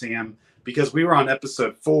connection to Sam because we were on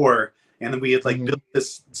episode 4, and then we had like Hmm. built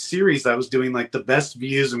this series that was doing like the best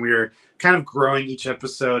views, and we were kind of growing each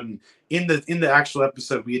episode. And in the actual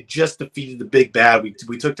episode, we had just defeated the big bad.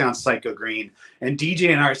 We took down Psycho Green, and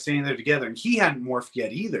DJ and I are standing there together, and he hadn't morphed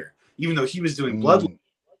yet either, even though he was doing Bloodline. Mm.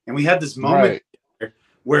 And we had this moment Right.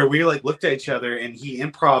 where we like looked at each other, and he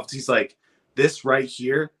improved. He's like, this right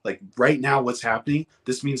here, like right now, what's happening,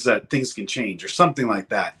 this means that things can change or something like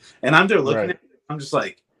that. And I'm there looking at Right. it, I'm just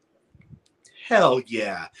like, hell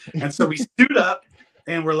yeah. And so we stood up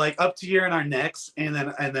and we're like up to here in our necks, and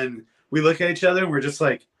then we look at each other and we're just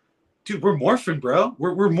like, dude, we're morphing, bro.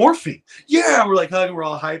 We're morphing. Yeah, we're like hugging, we're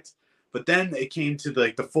all hyped. But then it came to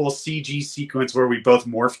like the full CG sequence where we both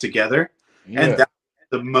morphed together. And Yeah. that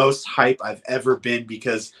the most hype I've ever been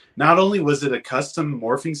because not only was it a custom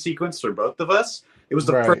morphing sequence for both of us, it was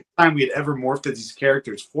the first Right. time we had ever morphed as these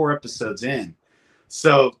characters 4 episodes in.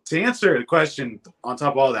 So to answer the question, on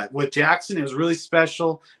top of all that, with Jackson, it was really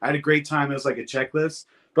special. I had a great time. It was like a checklist.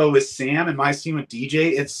 But with Sam and my scene with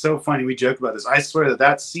DJ, it's so funny. We joke about this. I swear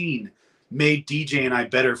that scene made DJ and I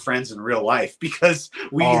better friends in real life because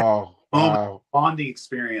we had Oh, a moment wow. of bonding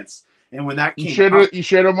experience. And when that You came shared out, a you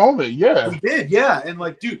shared a moment. Yeah. we did, yeah. And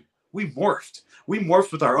like, dude, we morphed. We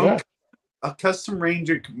morphed with our own Yeah. a custom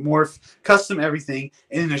ranger morph, custom everything,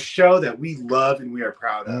 in a show that we love and we are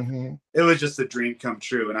proud of. Hmm. It was just a dream come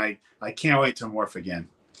true, and I can't wait to morph again.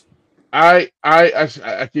 I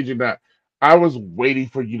kid you not. I was waiting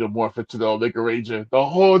for you to morph into the Omega Ranger. The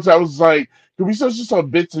whole time I was like, can we still just some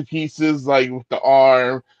bits and pieces, like with the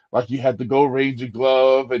arm, like you had the Gold Ranger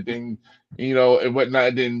glove, and then and whatnot.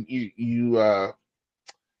 And then you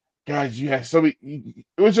guys, you had so many.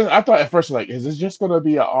 It was just I thought at first like, is this just gonna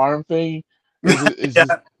be an arm thing? Is this?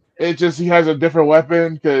 Yeah, It just he has a different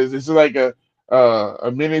weapon because it's like a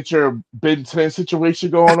miniature Ben 10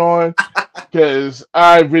 situation going on. Because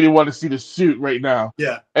I really want to see the suit right now.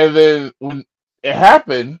 yeah, And then when it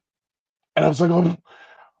happened, and I was like,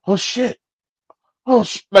 oh shit,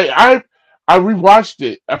 like I rewatched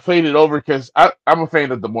it. I played it over because I'm a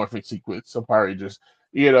fan of the morphing sequence of Power Rangers,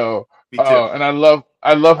 you know. me too. And I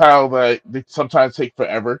love how like they sometimes take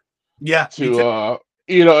forever Yeah, me to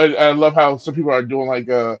too. and I love how some people are doing like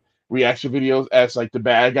reaction videos as like the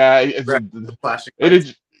bad guy. Right. The flashing It lights.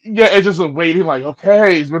 is yeah, it's just waiting like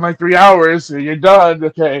okay, it's been like 3 hours and you're done.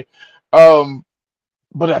 Okay. Um,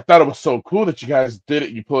 but I thought it was so cool that you guys did it,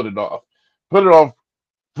 you pulled it off. Put it off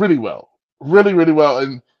really well. Really, really well.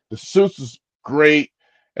 And the suits was great.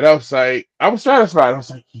 And I was like, I was satisfied. I was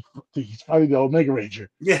like, he's finally the Omega Ranger.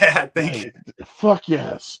 Yeah, thank you. Like, fuck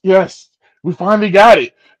yes, yes, we finally got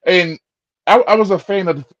it. And I was a fan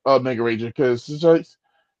of Mega Ranger because it's like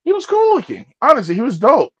he was cool looking. Honestly, he was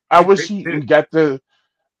dope. I He's a wish great we dude. got the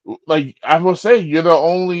like. I will say you're the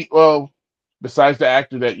only besides the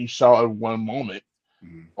actor that you saw in one moment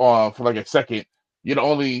Mhm. for like a second. You're the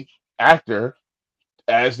only actor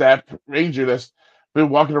as that Ranger that's been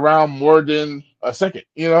walking around more than a second.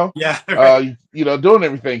 Yeah, right. Doing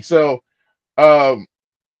everything. So um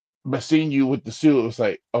but seeing you with the suit, it was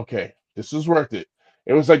like, okay, this is worth it.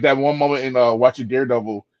 It was like that one moment in watching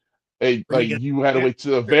Daredevil, When like you get you had to yeah, wait to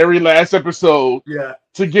the very last episode yeah.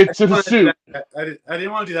 to get I to didn't the want to do suit. that. I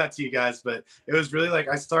didn't want to do that to you guys, but it was really like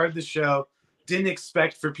I started the show, didn't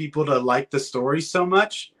expect for people to like the story so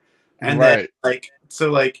much, and then Right.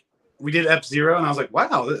 like we did F-Zero, and I was like,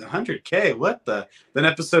 wow, 100K, what the? Then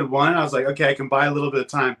episode one, I was like, okay, I can buy a little bit of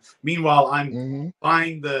time. Meanwhile, I'm Hmm.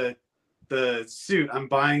 buying the suit, I'm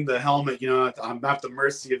buying the helmet. I'm at the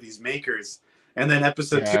mercy of these makers. And then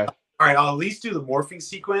episode two, Yeah. all right, I'll at least do the morphing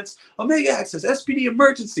sequence. Omega Access, SPD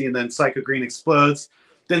emergency, and then Psycho Green explodes.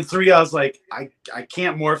 Then three, I was like, I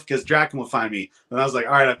can't morph because Draken will find me. And I was like,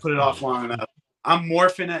 all right, I put it off long enough. I'm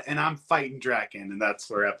morphing it and I'm fighting Draken, and that's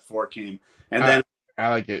where F4 came. And I then I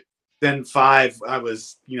like it. five, I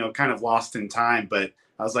was kind of lost in time, but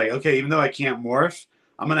I was like, okay, even though I can't morph,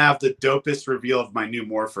 I'm gonna have the dopest reveal of my new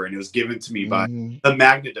morpher, and it was given to me by Hmm. the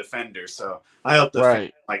Magna Defender. So I hope the fans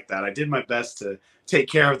Right. like that. I did my best to take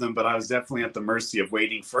care of them, but I was definitely at the mercy of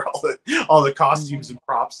waiting for all the costumes and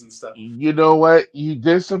props and stuff. You know what? You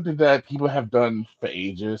did something that people have done for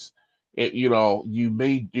ages. You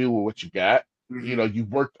made do with what you got. Mm-hmm. You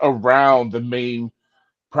worked around the main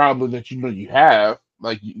problem that you have.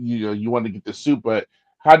 Like you want to get the soup, but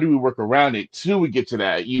how do we work around it till we get to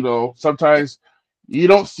that? Sometimes you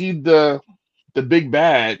don't see the big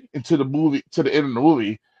bad into the movie to the end of the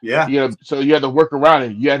movie. Yeah. So you had to work around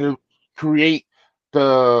it. You had to create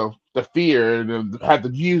the fear and have the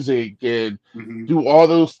music and Mm-hmm. do all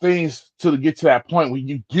those things to get to that point where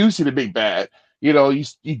you do see the big bad. You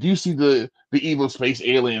do see the evil space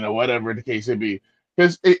alien or whatever the case may be.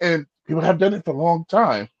 And people have done it for a long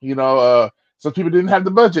time. Some people didn't have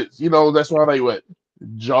the budgets. That's why like what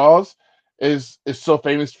Jaws is so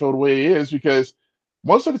famous for the way it is because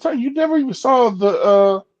most of the time you never even saw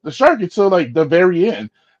the shark until like the very end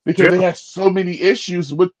because True. they had so many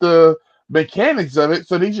issues with the mechanics of it,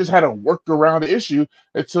 so they just had to work around the issue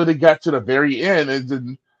until they got to the very end, and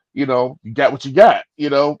then you got what you got,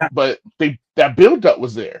 but that build up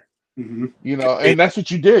was there, Mm-hmm. and that's what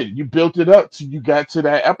you did. You built it up till you got to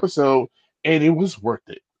that episode, and it was worth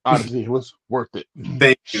it. Honestly, it was worth it.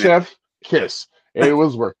 Thank you, Chef kiss. It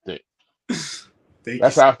was worth it. man. Thank you.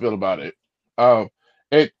 That's how I feel about it. Um,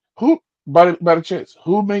 and who, by the chance,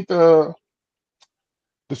 who made the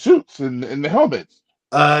suits and the helmets?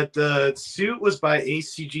 The suit was by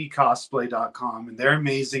acgcosplay.com, and they're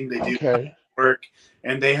amazing. They do Okay, work,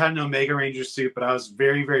 and they had an Omega Ranger suit, but I was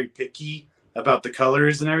very, very picky about the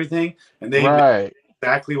colors and everything, and they made right.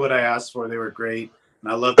 exactly what I asked for. They were great,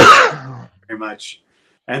 and I love the suit very much.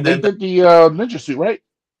 And They then, did the ninja suit, right?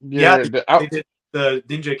 yeah, Yeah, the they out. did the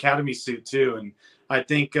Ninja Academy suit too, and I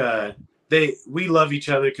think we love each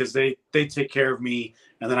other because they take care of me,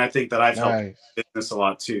 and then I think that I've helped Nice. business a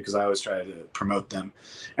lot too because I always try to promote them.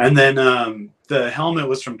 And then the helmet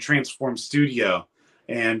was from Transform Studio,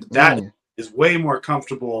 and that Mm. is way more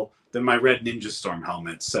comfortable than my Red Ninja Storm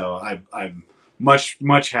helmet. So I'm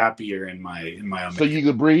much happier in my So Omega. you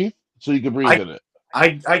could breathe. So you could breathe I in it.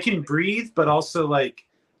 I can breathe, but also like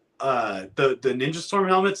the Ninja Storm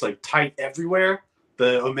helmet's like tight everywhere.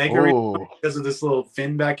 The Omega Ring, Oh, because of this little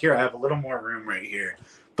fin back here, I have a little more room right here,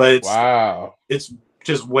 but wow. it's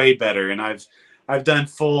just way better. And I've done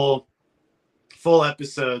full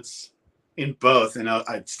episodes in both, and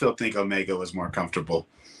I still think Omega was more comfortable.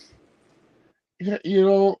 Yeah,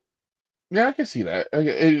 yeah, I can see that.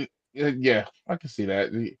 Yeah, I can see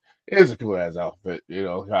that. It is a cool ass outfit.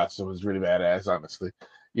 Costume is really badass, honestly.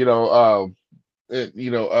 You know,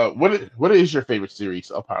 what is your favorite series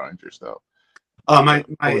of Power Rangers though? My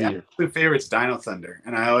Over the years. absolute favorite's Dino Thunder,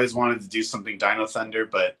 and I always wanted to do something Dino Thunder,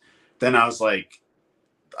 but then I was like,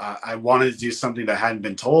 I wanted to do something that hadn't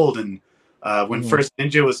been told. And when Hmm. First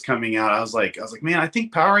Ninja was coming out, I was like, man, I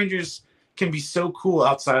think Power Rangers can be so cool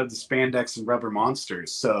outside of the spandex and rubber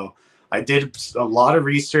monsters. So I did a lot of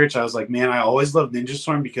research. I was like, man, I always loved Ninja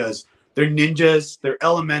Storm because they're ninjas, they're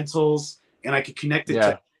elementals, and I could connect it to Yeah.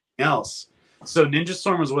 anything else. So Ninja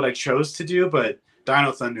Storm was what I chose to do, but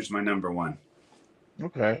Dino Thunder's my number one.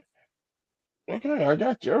 Okay. Okay, I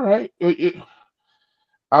got you. All right. In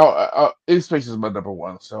Space is my number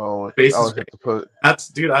one, so I Space is always great. have to put That's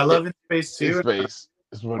dude, I it love In Space in too. Space.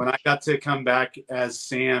 Is what. When I got to come back as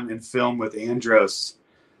Sam and film with Andros,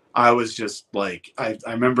 I was just like, I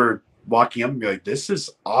remember walking up and be like, this is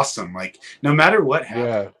awesome. Like, no matter what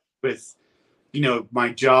happens Yeah. with, my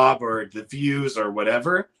job or the views or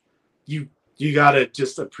whatever, you you gotta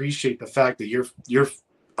just appreciate the fact that you're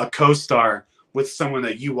a co-star with someone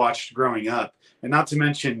that you watched growing up. And not to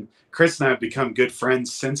mention Chris and I have become good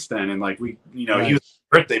friends since then. And like he was Nice.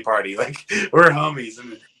 birthday party. Like we're homies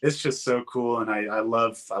and it's just so cool. And I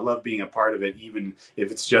love being a part of it, even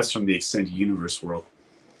if it's just from the extended universe world.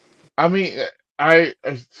 I mean, I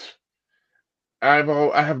I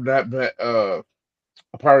have not met a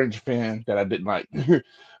Power Ranger fan that I didn't like.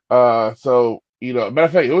 So matter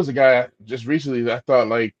of fact, it was a guy just recently that I thought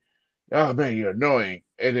like, oh man, you're annoying,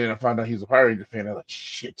 and then I found out he's a Power Ranger fan. I'm like,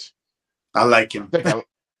 shit. I like him.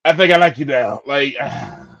 I think I like you now. Like,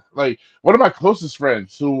 like one of my closest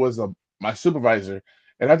friends who was my supervisor,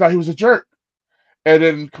 and I thought he was a jerk. And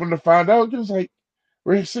then come to find out, it was like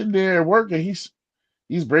we're sitting there working.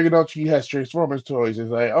 He's bringing up he has Transformers toys. It's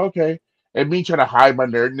like okay, and me trying to hide my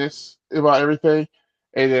nerdness about everything,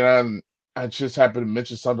 and then I just happened to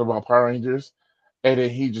mention something about Power Rangers, and then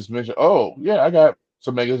he just mentioned, oh yeah, I got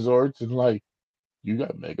some Megazords, and like you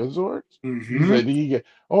got Megazords? He Hmm. said he get,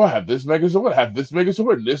 oh, I have this Megazord, I have this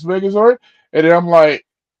Megazord, and this Megazord. And then I'm like,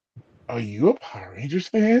 are you a Power Rangers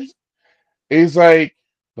fan? He's like,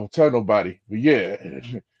 don't tell nobody. But yeah. And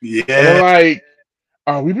I'm Yeah. like,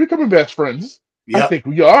 are we becoming best friends? I Yep. think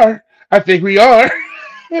we are. I think we are.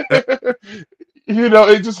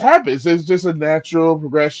 It just happens. It's just a natural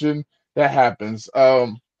progression that happens.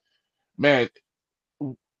 Man,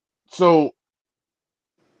 so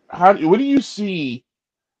what do you see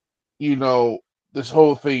you know, this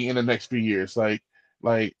whole thing in the next few years? Like,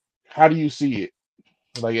 how do you see it?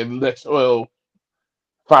 Like in the next, well,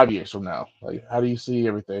 5 years from now. Like, how do you see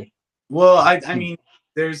everything? Well, I mean,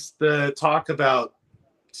 there's the talk about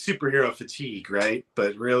superhero fatigue, right?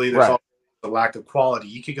 But really, there's Right. also the lack of quality.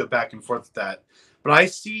 You could go back and forth with that. But I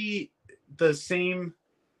see the same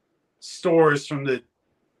stores from the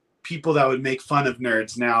people that would make fun of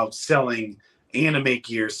nerds now selling anime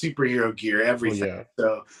gear, superhero gear, Oh everything. yeah.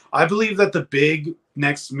 So I believe that the big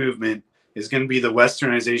next movement is going to be the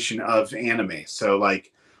westernization of anime. So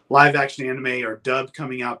like live action anime or dub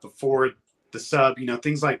coming out before the sub,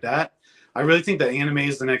 things like that. I really think that anime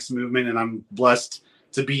is the next movement, and I'm blessed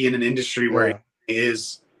to be in an industry where it Yeah.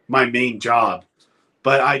 is my main job.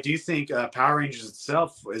 But I do think Power Rangers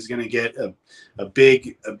itself is going to get a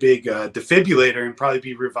big defibrillator and probably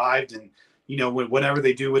be revived. And whatever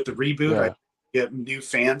they do with the reboot, I Yeah. get new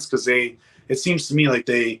fans because it seems to me like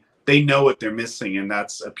they know what they're missing, and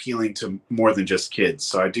that's appealing to more than just kids.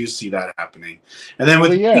 So I do see that happening. And then Well,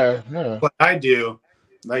 with me, yeah. Yeah. what I do,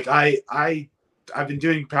 like I've been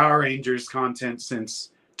doing Power Rangers content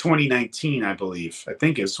since 2019, I believe. I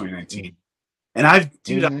think it was 2019. And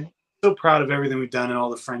dude, Mm-hmm. so proud of everything we've done and all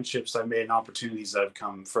the friendships I've made and opportunities that have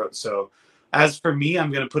come from. So, as for me,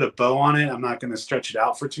 I'm going to put a bow on it. I'm not going to stretch it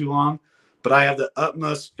out for too long, but I have the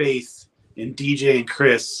utmost faith in DJ and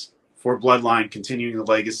Chris for Bloodline continuing the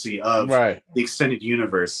legacy of Right. the extended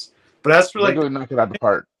universe. But as for They're like gonna knock it out the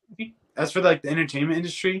park. the entertainment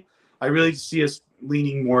industry, I really see us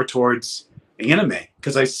leaning more towards anime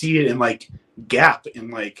because I see it in like Gap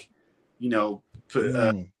and like you know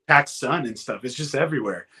Mm. Pac Sun and stuff. It's just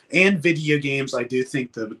everywhere. And video games, I do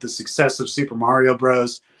think that with the success of Super Mario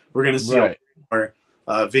Bros, we're going to see a lot Right.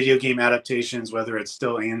 more video game adaptations, whether it's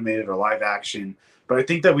still animated or live action. But I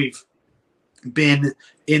think that we've been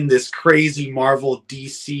in this crazy Marvel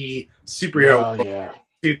DC superhero Oh yeah.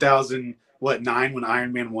 2009 when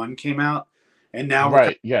Iron Man 1 came out, and now we're kind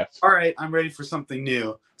Right. Yes. of, all right, I'm ready for something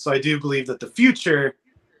new. So I do believe that the future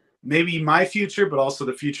maybe my future, but also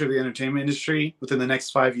the future of the entertainment industry within the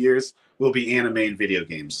next 5 years will be anime and video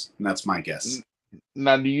games, and that's my guess. N-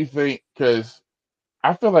 Now, do you think? Because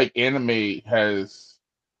I feel like anime has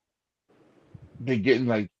been getting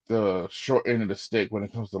like the short end of the stick when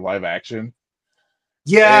it comes to live action,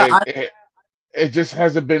 Yeah, and it just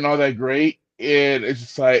hasn't been all that great. And it's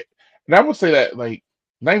just like, and I would say that like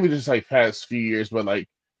not even just like past few years, but like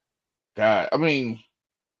God, I mean,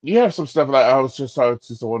 you have some stuff like I was just talking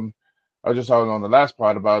to someone, I was just talking on the last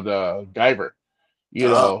part about Guyver. You uh,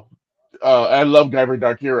 know, I love Guyver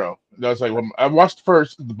Dark Hero. That's like when I watched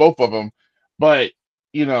first both of them, but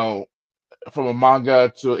you know, from a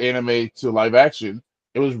manga to anime to live action,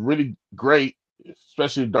 it was really great,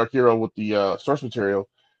 especially Dark Hero with the source material.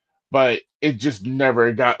 But it just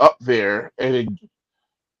never got up there, and it,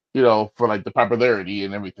 for like the popularity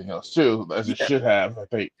and everything else too, as it yeah, should have, I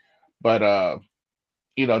think. But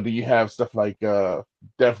do you have stuff like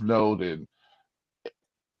Death Note, and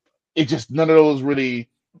it just none of those really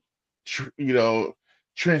you know,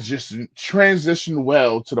 transition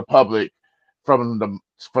well to the public from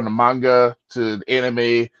the manga to the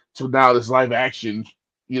anime to now this live action,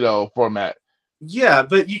 format. yeah,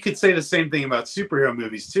 but you could say the same thing about superhero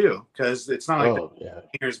movies too, because it's not like Oh yeah.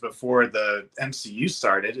 years before the MCU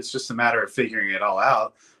started. It's just a matter of figuring it all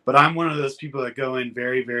out. But I'm one of those people that go in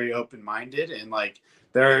very, very open minded, and like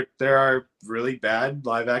there are really bad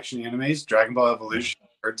live action animes. Dragon Ball Evolution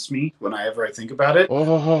hurts me whenever I think about it.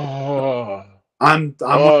 Oh, I'm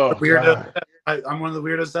one of oh the weirdos. God. I'm one of the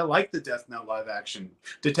weirdos that like the Death Note live action.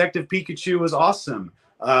 Detective Pikachu was awesome.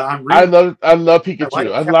 I'm I love I Pikachu. like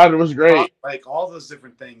I Cat thought it was Dog, great. like all those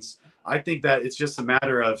different things. I think that it's just a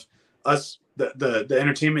matter of us, the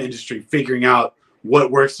entertainment industry, figuring out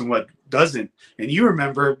what works and what doesn't. And you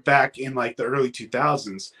remember back in like the early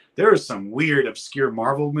 2000s, there were some weird, obscure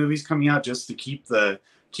Marvel movies coming out just to keep the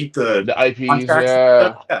The IPs, contracts and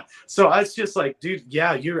stuff. yeah, Yeah. So it's just like, dude,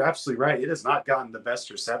 yeah, you're absolutely right. It has not gotten the best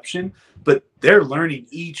reception, but they're learning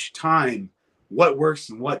each time what works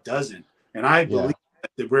and what doesn't. And I yeah. believe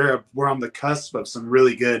that we're on the cusp of some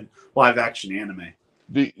really good live action anime.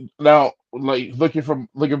 Now, like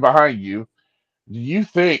looking behind you, do you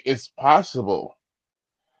think it's possible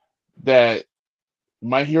that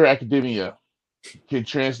My Hero Academia can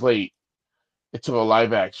translate into a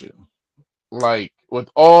live action? Like with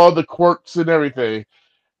all the quirks and everything,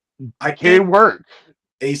 I can think it work?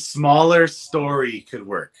 a smaller story could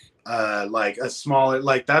work. Like a smaller,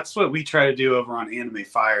 like that's what we try to do over on Anime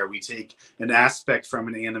Fire. We take an aspect from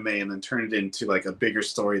an anime and then turn it into like a bigger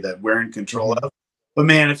story that we're in control Hmm. of. But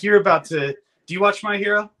man, if you're about to, do you watch My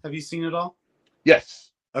Hero? Have you seen it all?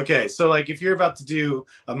 Yes. Okay, so like if you're about to do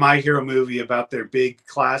a My Hero movie about their big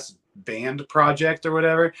class band project or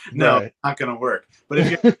whatever, no, Right. not gonna work. But if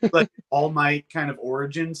you're like All Might kind of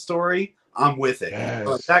origin story, I'm with it.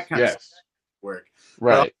 Like Yes. that kind of stuff Yes. work. But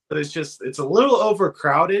Right. also it's a little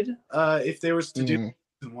overcrowded if they was to do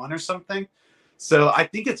Hmm. one or something. So I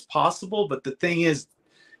think it's possible, but the thing is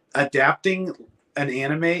adapting an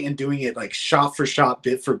anime and doing it like shot for shot,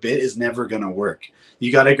 bit for bit is never going to work.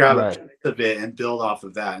 You got to grab a piece Right. of it and build off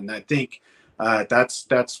of that. And I think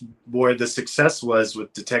that's where the success was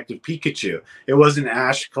with Detective Pikachu. It wasn't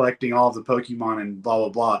Ash collecting all of the Pokemon and blah blah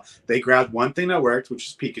blah. They grabbed one thing that worked, which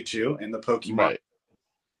is Pikachu and the Pokemon, Right.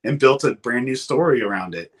 and built a brand new story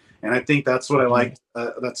around it. And I think that's what I Hmm. like.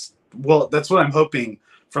 That's what I'm hoping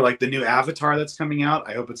for, like the new Avatar that's coming out.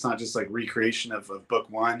 I hope it's not just like recreation of book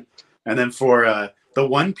one. And then for the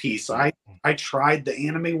One Piece, I tried the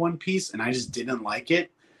anime One Piece and I just didn't like it.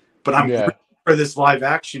 But I'm Yeah. rooting for this live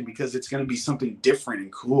action because it's going to be something different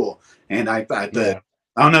and cool. And I thought Yeah.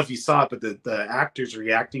 I don't know if you saw it, but the actors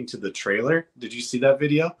reacting to the trailer. Did you see that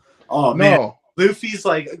video? Oh man, No. Luffy's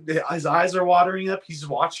like his eyes are watering up. He's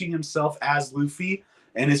watching himself as Luffy,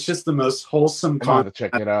 and it's just the most wholesome I'm gonna have content. to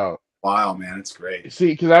check it out. Wow, man, it's great. See,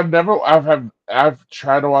 because I've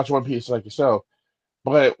tried to watch One Piece like yourself,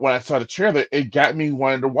 but when I saw the trailer, it got me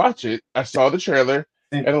wanting to watch it. I saw the trailer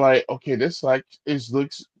And and like, okay, this like is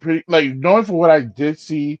looks pretty like knowing for what I did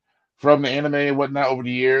see from the anime and whatnot over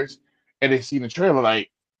the years, and they seen the trailer like,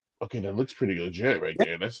 okay, that looks pretty legit right yeah,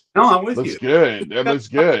 there. That's no, I'm with looks you. good. That looks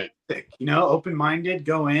good. Open minded,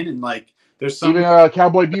 go in and like. There's Even some.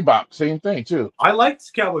 Cowboy Bebop, same thing too. I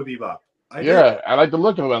liked Cowboy Bebop. I did. Yeah, I like the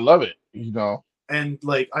look of it. I love it. You know. And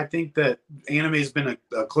like I think that anime has been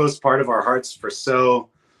a close part of our hearts for so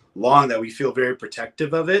long that we feel very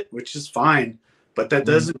protective of it, which is fine. But that Mhm.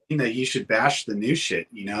 doesn't mean that you should bash the new shit.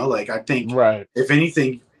 Like I think Right. if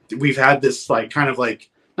anything, we've had this like kind of like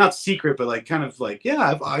not secret, but like kind of like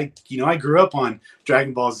yeah, I grew up on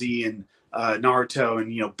Dragon Ball Z and Naruto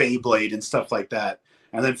and Beyblade and stuff like that.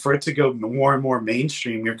 and then for it to go more and more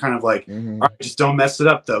mainstream, you're kind of like, Hmm. all right, just don't mess it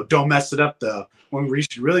up though. Don't mess it up though. When we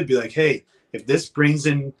should really be like, hey, if this brings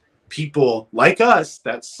in people like us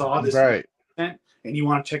that saw this Right. content and you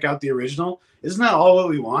want to check out the original, isn't that all what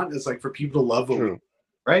we want? It's like for people to love what we, True.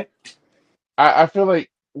 right? I feel like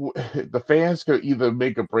the fans could either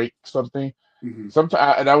make or break something. Mm-hmm.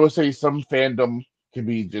 Sometimes, and I would say some fandom can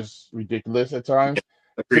be just ridiculous at times, to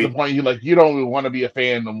the Agreed. point you don't even want to be a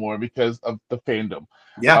fan no more because of the fandom.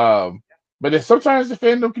 Yeah. Um, but then sometimes the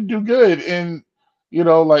fandom can do good, and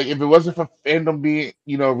like if it wasn't for fandom being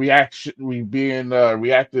being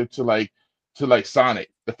reactive to like Sonic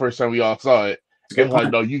the first time we all saw it, It's a good and like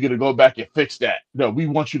point. no, you got to go back and fix that. No, we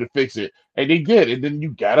want you to fix it, and they did, and then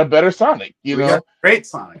you got a better Sonic. We got great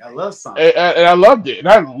Sonic. I love Sonic. And I loved it, and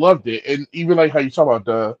I loved it, and even like how you talk about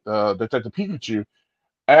the Detective Pikachu,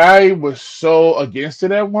 I was so against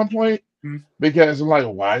it at one point Mm-hmm. because I'm like,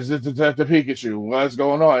 why is it Detective Pikachu? What's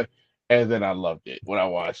going on? And then I loved it when I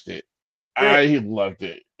watched it. Great. I loved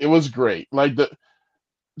it. It was great. Like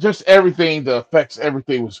just everything, the effects,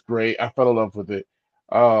 everything was great. I fell in love with it.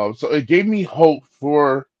 So it gave me hope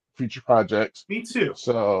for future projects. Me too.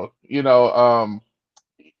 So I'm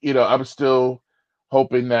still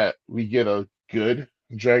hoping that we get a good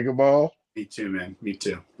Dragon Ball. Me too, man. Me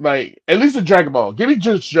too. Like at least a Dragon Ball. Give me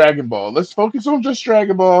just Dragon Ball. Let's focus on just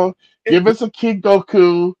Dragon Ball. Give us a Kid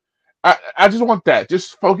Goku. I just want that.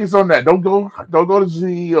 Just focus on that. Don't go to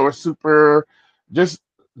Z or Super. Just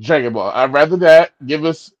Dragon Ball. I'd rather that. Give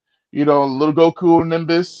us little Goku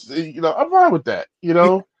Nimbus. I'm fine with that. Give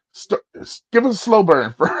us a slow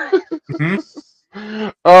burn first. Mm-hmm.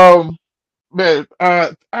 um man,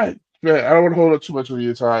 man, I don't want to hold up too much of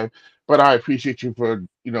your time, but I appreciate you for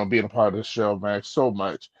being a part of the show, man, so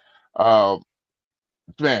much. Um,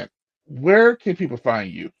 man, where can people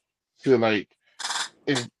find you to like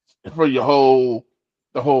in, for the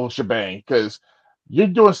whole shebang? Because you're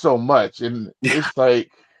doing so much, and Yeah. it's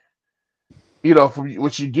like from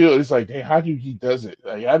what you do, it's like, hey, how do he does it?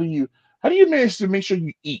 Like, how do you manage to make sure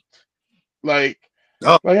you eat? Like,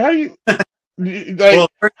 Oh, how do you well, like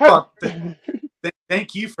first of how? all,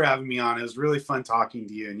 thank you for having me on. It was really fun talking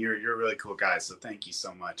to you, and you're a really cool guy. So thank you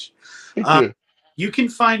so much. Thank Um, you. you can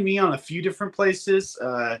find me on a few different places.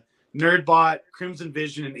 Nerdbot, Crimson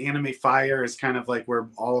Vision, and Anime Fire is kind of like where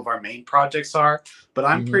all of our main projects are. But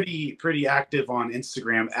I'm Hmm. pretty active on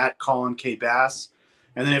Instagram at Colin K Bass.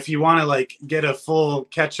 And then if you want to like get a full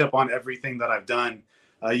catch up on everything that I've done,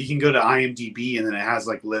 you can go to IMDb, and then it has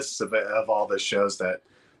like lists of all the shows that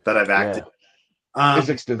I've acted. Yeah, it's But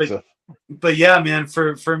extensive. yeah, man,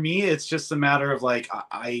 for me, it's just a matter of like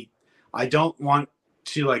I don't want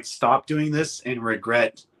to like stop doing this and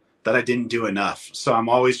regret that I didn't do enough. So I'm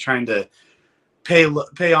always trying to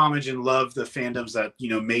pay homage and love the fandoms that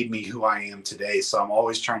made me who I am today. So I'm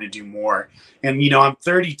always trying to do more. And I'm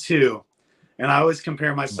 32, and I always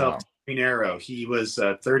compare myself Wow. to Green Arrow. He was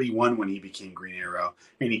 31 when he became Green Arrow,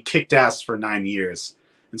 and he kicked ass for 9 years.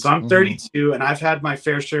 And so I'm Hmm. 32, and I've had my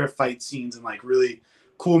fair share of fight scenes and like really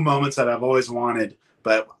cool moments that I've always wanted.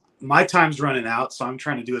 But my time's running out, so I'm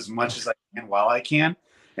trying to do as much as I can while I can.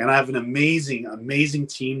 And I have an amazing, amazing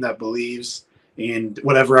team that believes in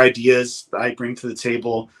whatever ideas I bring to the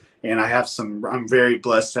table. And I'm very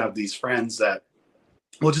blessed to have these friends that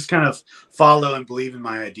will just kind of follow and believe in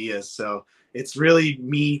my ideas. So it's really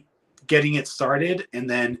me getting it started, and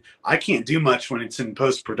then I can't do much when it's in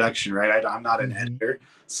post production, right? I'm not an Hmm. editor,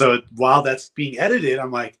 so while that's being edited,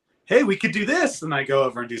 I'm like, hey, we could do this, and I go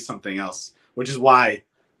over and do something else, which is why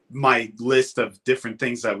my list of different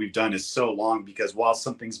things that we've done is so long, because while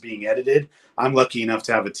something's being edited, I'm lucky enough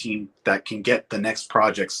to have a team that can get the next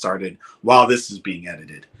project started while this is being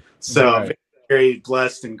edited. So I'm Right. very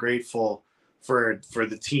blessed and grateful for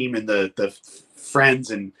the team and the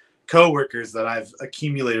friends and coworkers that I've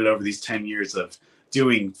accumulated over these 10 years of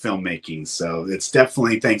doing filmmaking. So it's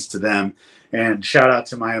definitely thanks to them. And shout out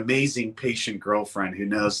to my amazing patient girlfriend who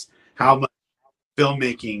knows how much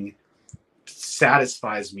filmmaking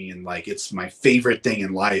satisfies me, and like it's my favorite thing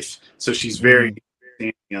in life. So she's very Hmm.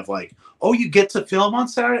 understanding of like, oh, you get to film on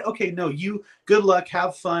Saturday? Okay, no, you good luck,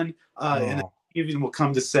 have fun. And then Oh, even will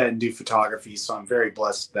come to set and do photography. So I'm very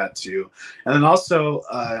blessed with that too. And then also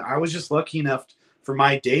I was just lucky enough for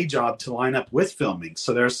my day job to line up with filming.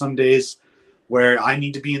 So there are some days where I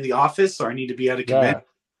need to be in the office or I need to be at a convention.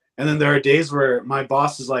 yeah. And then there are days where my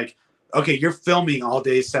boss is like, okay, you're filming all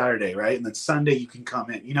day Saturday, right? And then Sunday you can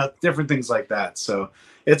come in, different things like that. So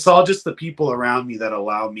it's all just the people around me that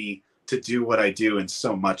allow me to do what I do and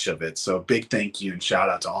so much of it. So big thank you and shout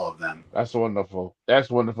out to all of them. That's wonderful. That's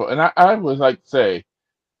wonderful. And I would like to say,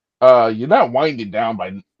 you're not winding down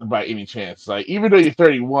by any chance. Like even though you're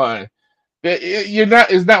 31, you're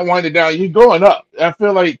not. It's not winding down. You're going up. I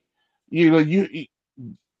feel like you know you're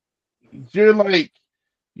like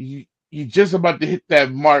you're just about to hit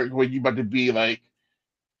that mark where you're about to be like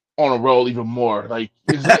on a roll even more. Like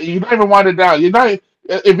you're not even winding down. You're not.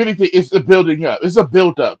 If anything, it's a building up. It's a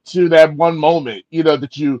build up to that one moment. You know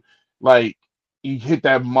that you like you hit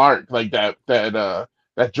that mark like that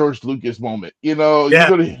George Lucas moment. You know you're Yeah.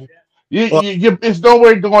 gonna Well, it's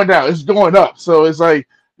nowhere going down. It's going up. So it's like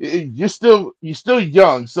you're still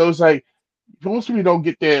young. So it's like most people don't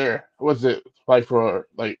get there. Was it like for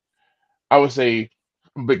like I would say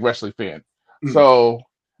I'm a big wrestling fan. mm, So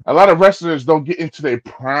a lot of wrestlers don't get into their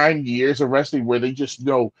prime years of wrestling where they just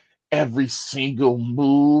know every single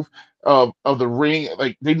move of the ring.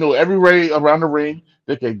 Like they know every way around the ring.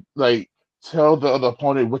 They can like tell the other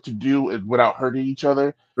opponent what to do and without hurting each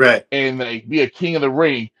other right. and like be a king of the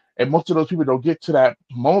ring. And most of those people don't get to that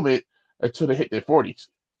moment until they hit their 40s.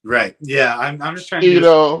 Right. Yeah. I'm just trying to You do as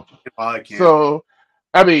know, much while I can. so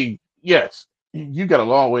I mean, yes, you got a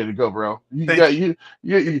long way to go, bro. Thank you.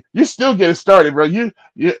 You still getting started, bro. You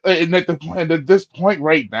and at the point at this point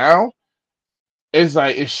right now, it's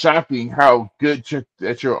like it's shocking how good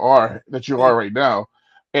that you are Thank right now,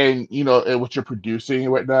 and you know and what you're producing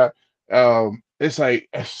and whatnot. It's like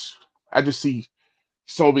I just see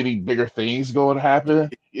so many bigger things going to happen.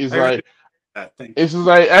 you. It's I really like appreciate that. Thank it's you. just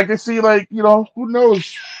like I can see like who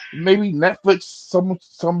knows maybe Netflix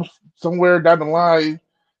somewhere down the line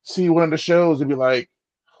see one of the shows and be like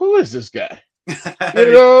who is this guy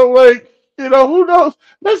like who knows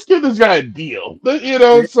let's give this guy a deal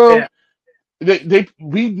so Yeah.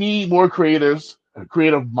 we need more creative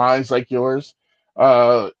minds like yours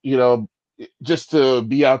just to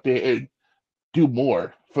be out there and do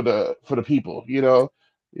more for the people, Yeah. I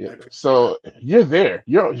appreciate that. So you're there.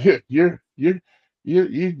 You're on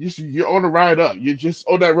the ride up. You're just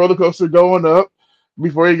on that roller coaster going up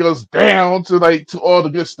before it goes down to like to all the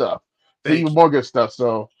good stuff, to Thank even you. more good stuff.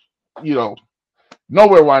 So you know,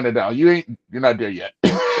 nowhere winding down. You're not there yet.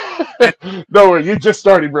 Nowhere. You just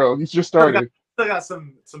started, bro. You just Still got started. still got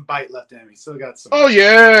some bite left in me. Still got some. Oh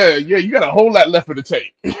yeah. You got a whole lot left for the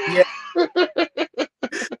tape. Yeah.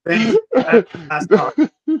 Thank you. That's the last talk so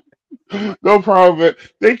much. No problem. Man.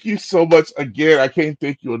 Thank you so much again. I can't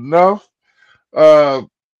thank you enough. Uh,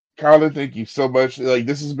 Colin, thank you so much. Like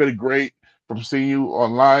this has been great from seeing you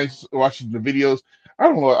online, watching the videos. I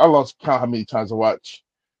don't know. I lost count how many times I watch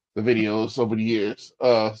the videos over the years.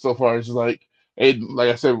 So far it's like, and like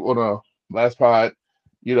I said on a last pod,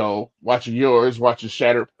 watching yours, watching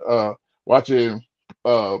Shattered, watching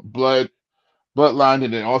Bloodline,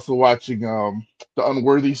 and then also watching the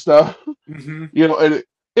Unworthy stuff. Hmm. And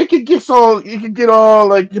it can get all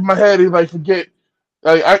like in my head and like forget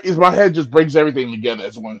like my head just brings everything together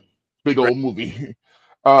as one big Right. old movie.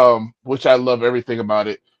 Which I love everything about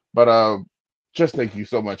it. But just thank you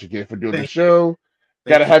so much again for doing the Thank show.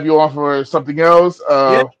 Gotta thank you. have you on for something else.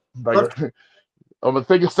 Yeah. Like Love I'm gonna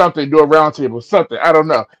think of something, do a round table, something. I don't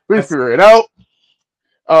know. We that's figure it out.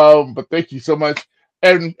 But thank you so much.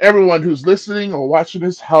 And everyone who's listening or watching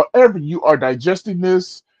this, however you are digesting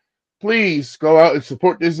this, please go out and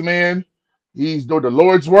support this man. He's doing the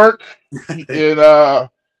Lord's work. thank And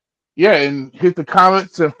yeah, and hit the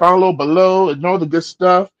comments and follow below and all the good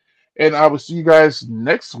stuff. And I will see you guys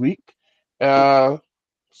next week. Uh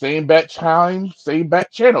Same bat time, same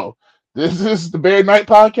bat channel. This is the Bear Night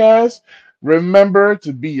Podcast. Remember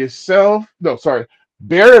to be yourself. No, sorry.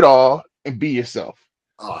 Bear it all and be yourself.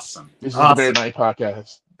 awesome. This is the Bear Awesome. Night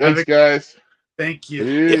Podcast. Have Thanks, a guys. thank you.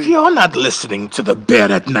 If Peace. you're not listening to the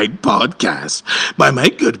Bear at Night podcast by my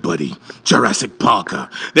good buddy, Jurassic Parker,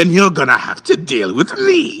 then you're gonna have to deal with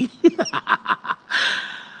me.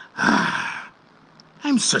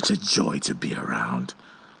 I'm such a joy to be around.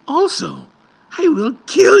 Also, I will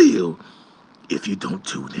kill you if you don't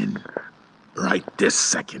tune in right this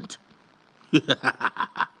second.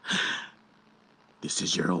 This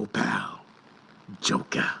is your old pal,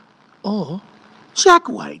 Joker. Or Jack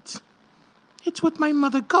White. It's what my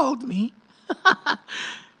mother called me.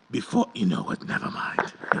 Before, you know what, never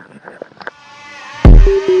mind.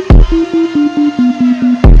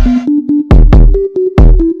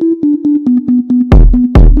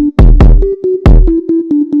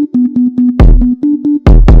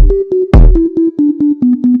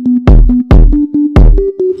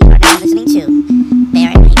 You are now listening to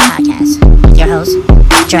BearatNight Podcast with your host,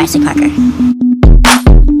 Jurassic Parker.